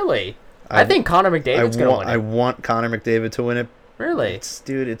 Really? I think Connor McDavid's going to win it. I want Connor McDavid to win it. Really? It's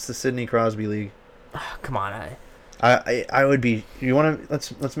the Sidney Crosby league. Come on, I would be. You want to?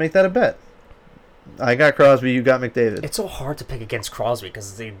 Let's make that a bet. I got Crosby. You got McDavid. It's so hard to pick against Crosby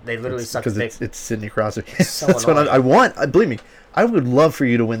because they literally suck. Because it's Sidney Crosby. So That's what annoying. I want. Believe me, I would love for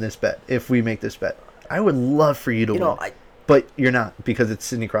you to win this bet if we make this bet. I would love for you to win. But you're not because it's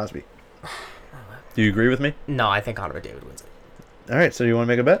Sidney Crosby. Do you agree with me? No, I think Connor McDavid wins it. All right. So you want to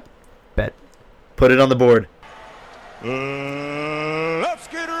make a bet? Bet. Put it on the board. Let's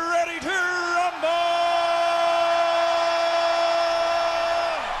get ready to rumble!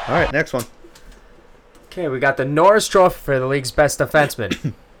 All right. Next one. Okay, we got the Norris Trophy for the league's best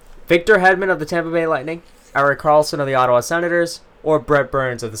defenseman. Victor Hedman of the Tampa Bay Lightning, Erik Karlsson of the Ottawa Senators, or Brett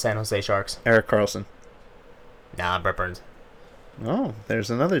Burns of the San Jose Sharks. Erik Karlsson. Nah, Brett Burns. Oh, there's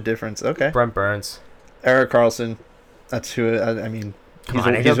another difference. Okay. Brett Burns. Erik Karlsson. That's who. I mean, Come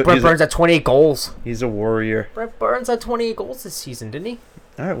on, Brett Burns had 28 goals. He's a warrior. Brett Burns had 28 goals this season, didn't he?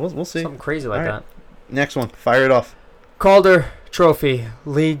 All right, we'll see. Something crazy like that. Next one. Fire it off. Calder Trophy,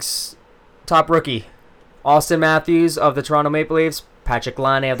 league's top rookie. Austin Matthews of the Toronto Maple Leafs, Patrick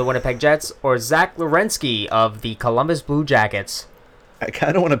Laine of the Winnipeg Jets, or Zach Werenski of the Columbus Blue Jackets. I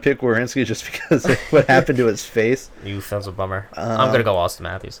kind of want to pick Werenski just because of what happened to his face. You feels a bummer. I'm going to go Austin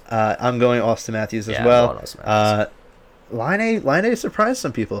Matthews. I'm going Austin Matthews as Yeah, well. I'm going Austin Matthews. Laine surprised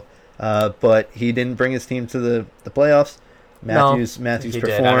some people, but he didn't bring his team to the playoffs. Matthews he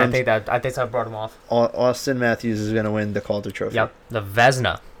performed. did. I think that brought him off. Austin Matthews is going to win the Calder Trophy. Yep, the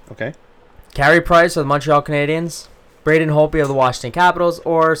Vezina. Okay. Carey Price of the Montreal Canadiens, Braden Holtby of the Washington Capitals,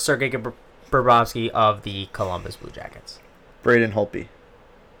 or Sergei Bobrovsky of the Columbus Blue Jackets. Braden Holtby.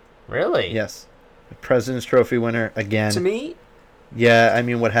 Really? Yes. The President's Trophy winner again. To me, yeah, I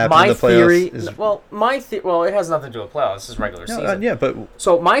mean, what happened my in the playoffs theory. is... Well, it has nothing to do with playoffs. This is regular season. yeah, but...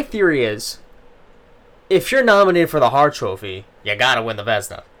 So my theory is, if you're nominated for the Hart Trophy, you gotta win the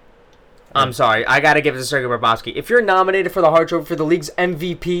Vezina. I'm sorry, I gotta give it to Sergei Bobrovsky. If you're nominated for the Hart Trophy for the league's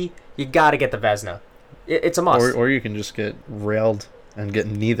MVP, you gotta get the Vezina. It's a must. Or you can just get railed and get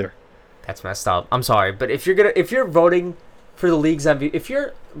neither. That's messed up. I'm sorry, but if you're voting for the league's MVP, if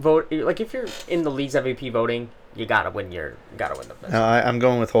you're in the league's MVP voting, you gotta win the Vezina. I'm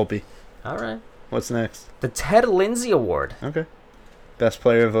going with Holtby. All right. What's next? The Ted Lindsay Award. Okay. Best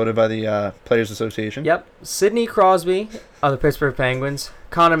player voted by the Players Association. Yep. Sidney Crosby of the Pittsburgh Penguins,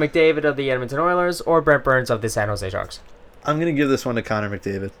 Connor McDavid of the Edmonton Oilers, or Brent Burns of the San Jose Sharks. I'm going to give this one to Connor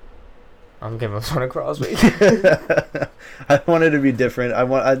McDavid. I'm giving this one to Crosby. I want it to be different.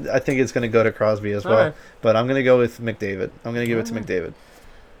 I think it's going to go to Crosby as well. Right. But I'm going to go with McDavid. I'm going to give it to McDavid.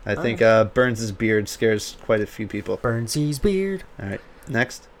 I think Burns' beard scares quite a few people. Burnsy's beard. All right.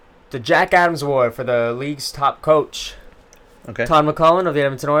 Next. The Jack Adams Award for the league's top coach. Okay. Todd McClellan of the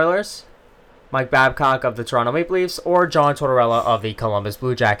Edmonton Oilers, Mike Babcock of the Toronto Maple Leafs, or John Tortorella of the Columbus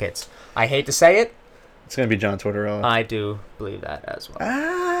Blue Jackets. I hate to say it. It's going to be John Tortorella. I do believe that as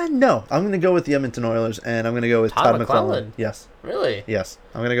well. No. I'm going to go with the Edmonton Oilers, and I'm going to go with Todd McClellan. Yes. Really? Yes.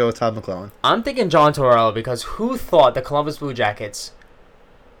 I'm going to go with Todd McClellan. I'm thinking John Tortorella because who thought the Columbus Blue Jackets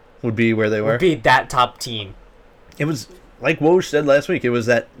Would be where they were. would be that top team? It was, like Woj said last week, it was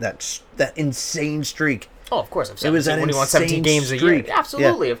that insane streak. Oh, of course. It was that when you won 17 insane games streak. a year.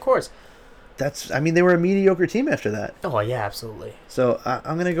 Absolutely, Yeah. of course. They were a mediocre team after that. Oh, yeah, absolutely. So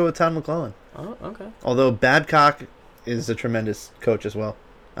I'm going to go with Todd McClellan. Oh, okay. Although Babcock is a tremendous coach as well.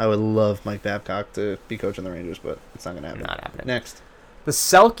 I would love Mike Babcock to be coaching the Rangers, but it's not going to happen. Not happening. Next. The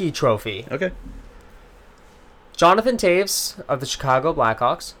Selke Trophy. Okay. Jonathan Taves of the Chicago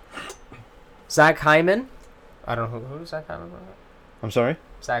Blackhawks. Zach Hyman. I don't know who's Zach Hyman. I'm sorry?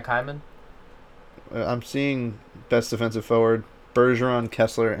 Zach Hyman. I'm seeing best defensive forward, Bergeron,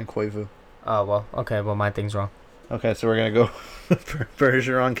 Kessler, and Koivu. Oh, well, okay. Well, my thing's wrong. Okay, so we're going to go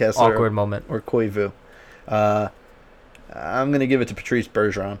Bergeron, Kessler, Awkward moment. or Koivu. I'm going to give it to Patrice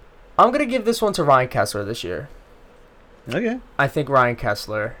Bergeron. I'm going to give this one to Ryan Kessler this year. Okay. I think Ryan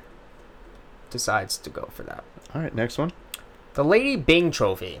Kessler decides to go for that. All right, next one. The Lady Byng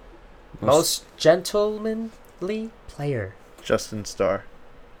Trophy. Most gentlemanly player. Justin Starr.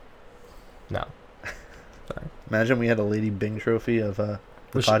 No. Imagine we had a Lady Byng trophy of the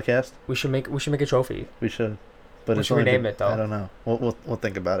We should- podcast. We should make a trophy. We should. But We it's should only rename it, though. I don't know. We'll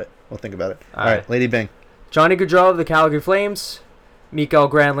think about it. We'll think about it. All All right, right. Lady Byng. Johnny Gaudreau of the Calgary Flames, Mikael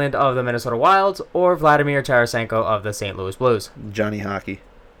Granlund of the Minnesota Wild, or Vladimir Tarasenko of the St. Louis Blues. Johnny Hockey.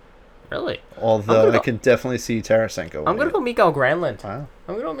 Really? Although gonna I go- can definitely see Tarasenko. I'm going to go Mikael Granlund. Wow.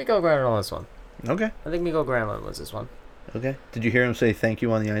 I'm going to go Mikael Granlund on this one. Okay. I think Mikael Granlund was this one. Okay. Did you hear him say thank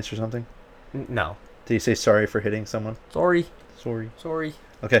you on the ice or something? No. Did he say sorry for hitting someone? Sorry. Sorry.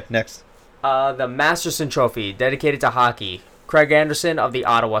 Okay, next. The Masterson Trophy, dedicated to hockey. Craig Anderson of the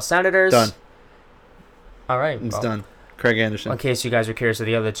Ottawa Senators. Done. All right. It's well, done. Craig Anderson. In case you guys are curious of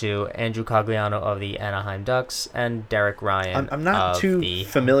the other two, Andrew Cogliano of the Anaheim Ducks and Derek Ryan I'm not of too the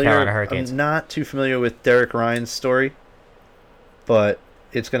familiar. Carolina Hurricanes. I'm not too familiar with Derek Ryan's story, but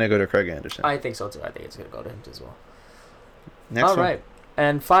it's going to go to Craig Anderson. I think so too. I think it's going to go to him as well. Next All one. right.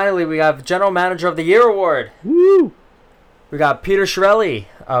 And finally, we have General Manager of the Year award. Woo! We got Peter Chiarelli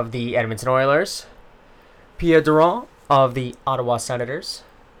of the Edmonton Oilers, Pierre Durand of the Ottawa Senators,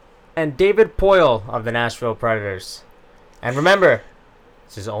 and David Poile of the Nashville Predators. And remember,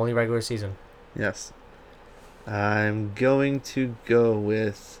 this is only regular season. Yes. I'm going to go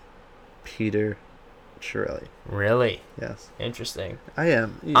with Peter Chiarelli. Really? Yes, Interesting. I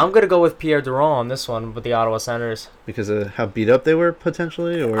am. I'm going to go with Pierre Durand on this one with the Ottawa Senators. Because of how beat up they were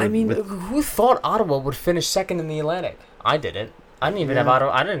potentially, or I mean, who thought Ottawa would finish second in the Atlantic? I didn't. I didn't even have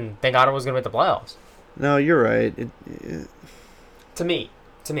Ottawa. I didn't think Ottawa was going to make the playoffs. No, you're right. To me.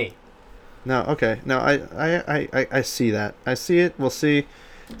 No, okay. No, I see that. I see it. We'll see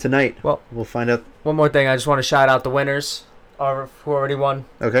tonight. Well, we'll find out. One more thing. I just want to shout out the winners who already won.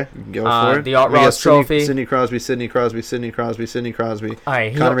 Okay, you can go for it. The Art Ross Trophy. Sidney Crosby. All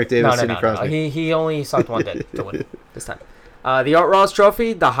right, Connor McDavid, Sidney Crosby. No. He only sucked one day to win this time. The Art Ross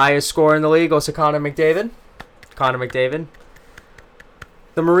Trophy, the highest score in the league, goes to Connor McDavid.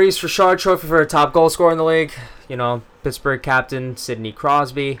 The Maurice Richard Trophy for a top goal scorer in the league. Pittsburgh captain Sidney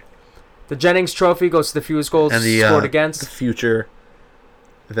Crosby. The Jennings Trophy goes to the fewest goals scored against. The future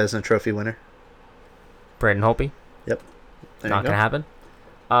Vezina Trophy winner. Braden Holtby. Yep. Not going to happen.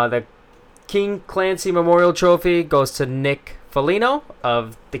 The King Clancy Memorial Trophy goes to Nick Foligno,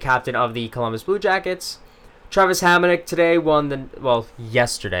 the captain of the Columbus Blue Jackets. Travis Hamonic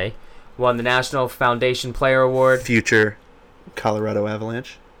yesterday won the National Foundation Player Award. Future Colorado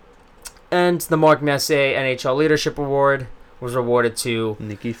Avalanche. And the Mark Messier NHL Leadership Award was awarded to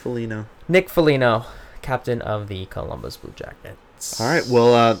Nick Foligno, captain of the Columbus Blue Jackets. All right,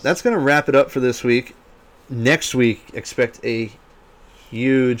 well, that's going to wrap it up for this week. Next week, expect a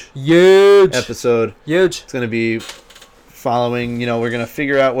huge episode. Huge. It's going to be following, we're going to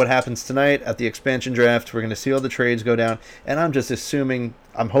figure out what happens tonight at the expansion draft. We're going to see all the trades go down. And I'm just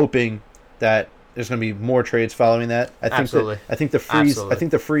I'm hoping that there's going to be more trades following that. I think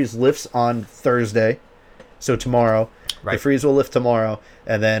the freeze lifts on Thursday. So tomorrow. Right. The freeze will lift tomorrow,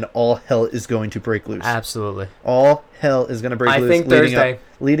 and then all hell is going to break loose. Absolutely. All hell is going to break loose. I think Thursday.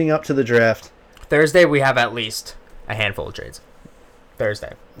 Leading up to the draft. Thursday, we have at least a handful of trades.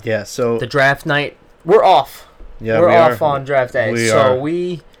 Thursday. Yeah, so... The draft night, we're off. Yeah, we're off on draft day.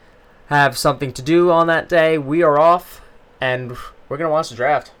 We have something to do on that day. We are off, and we're going to watch the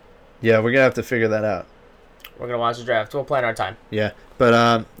draft. Yeah, we're going to have to figure that out. We're going to watch the draft. We'll plan our time. Yeah,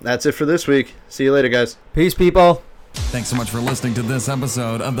 but that's it for this week. See you later, guys. Peace, people. Thanks so much for listening to this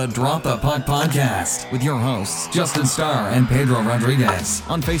episode of the Drop the Puck Podcast with your hosts, Justin Starr and Pedro Rodriguez.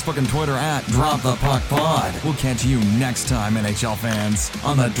 On Facebook and Twitter at Drop the Puck Pod. We'll catch you next time, NHL fans,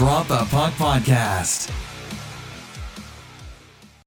 on the Drop the Puck Podcast.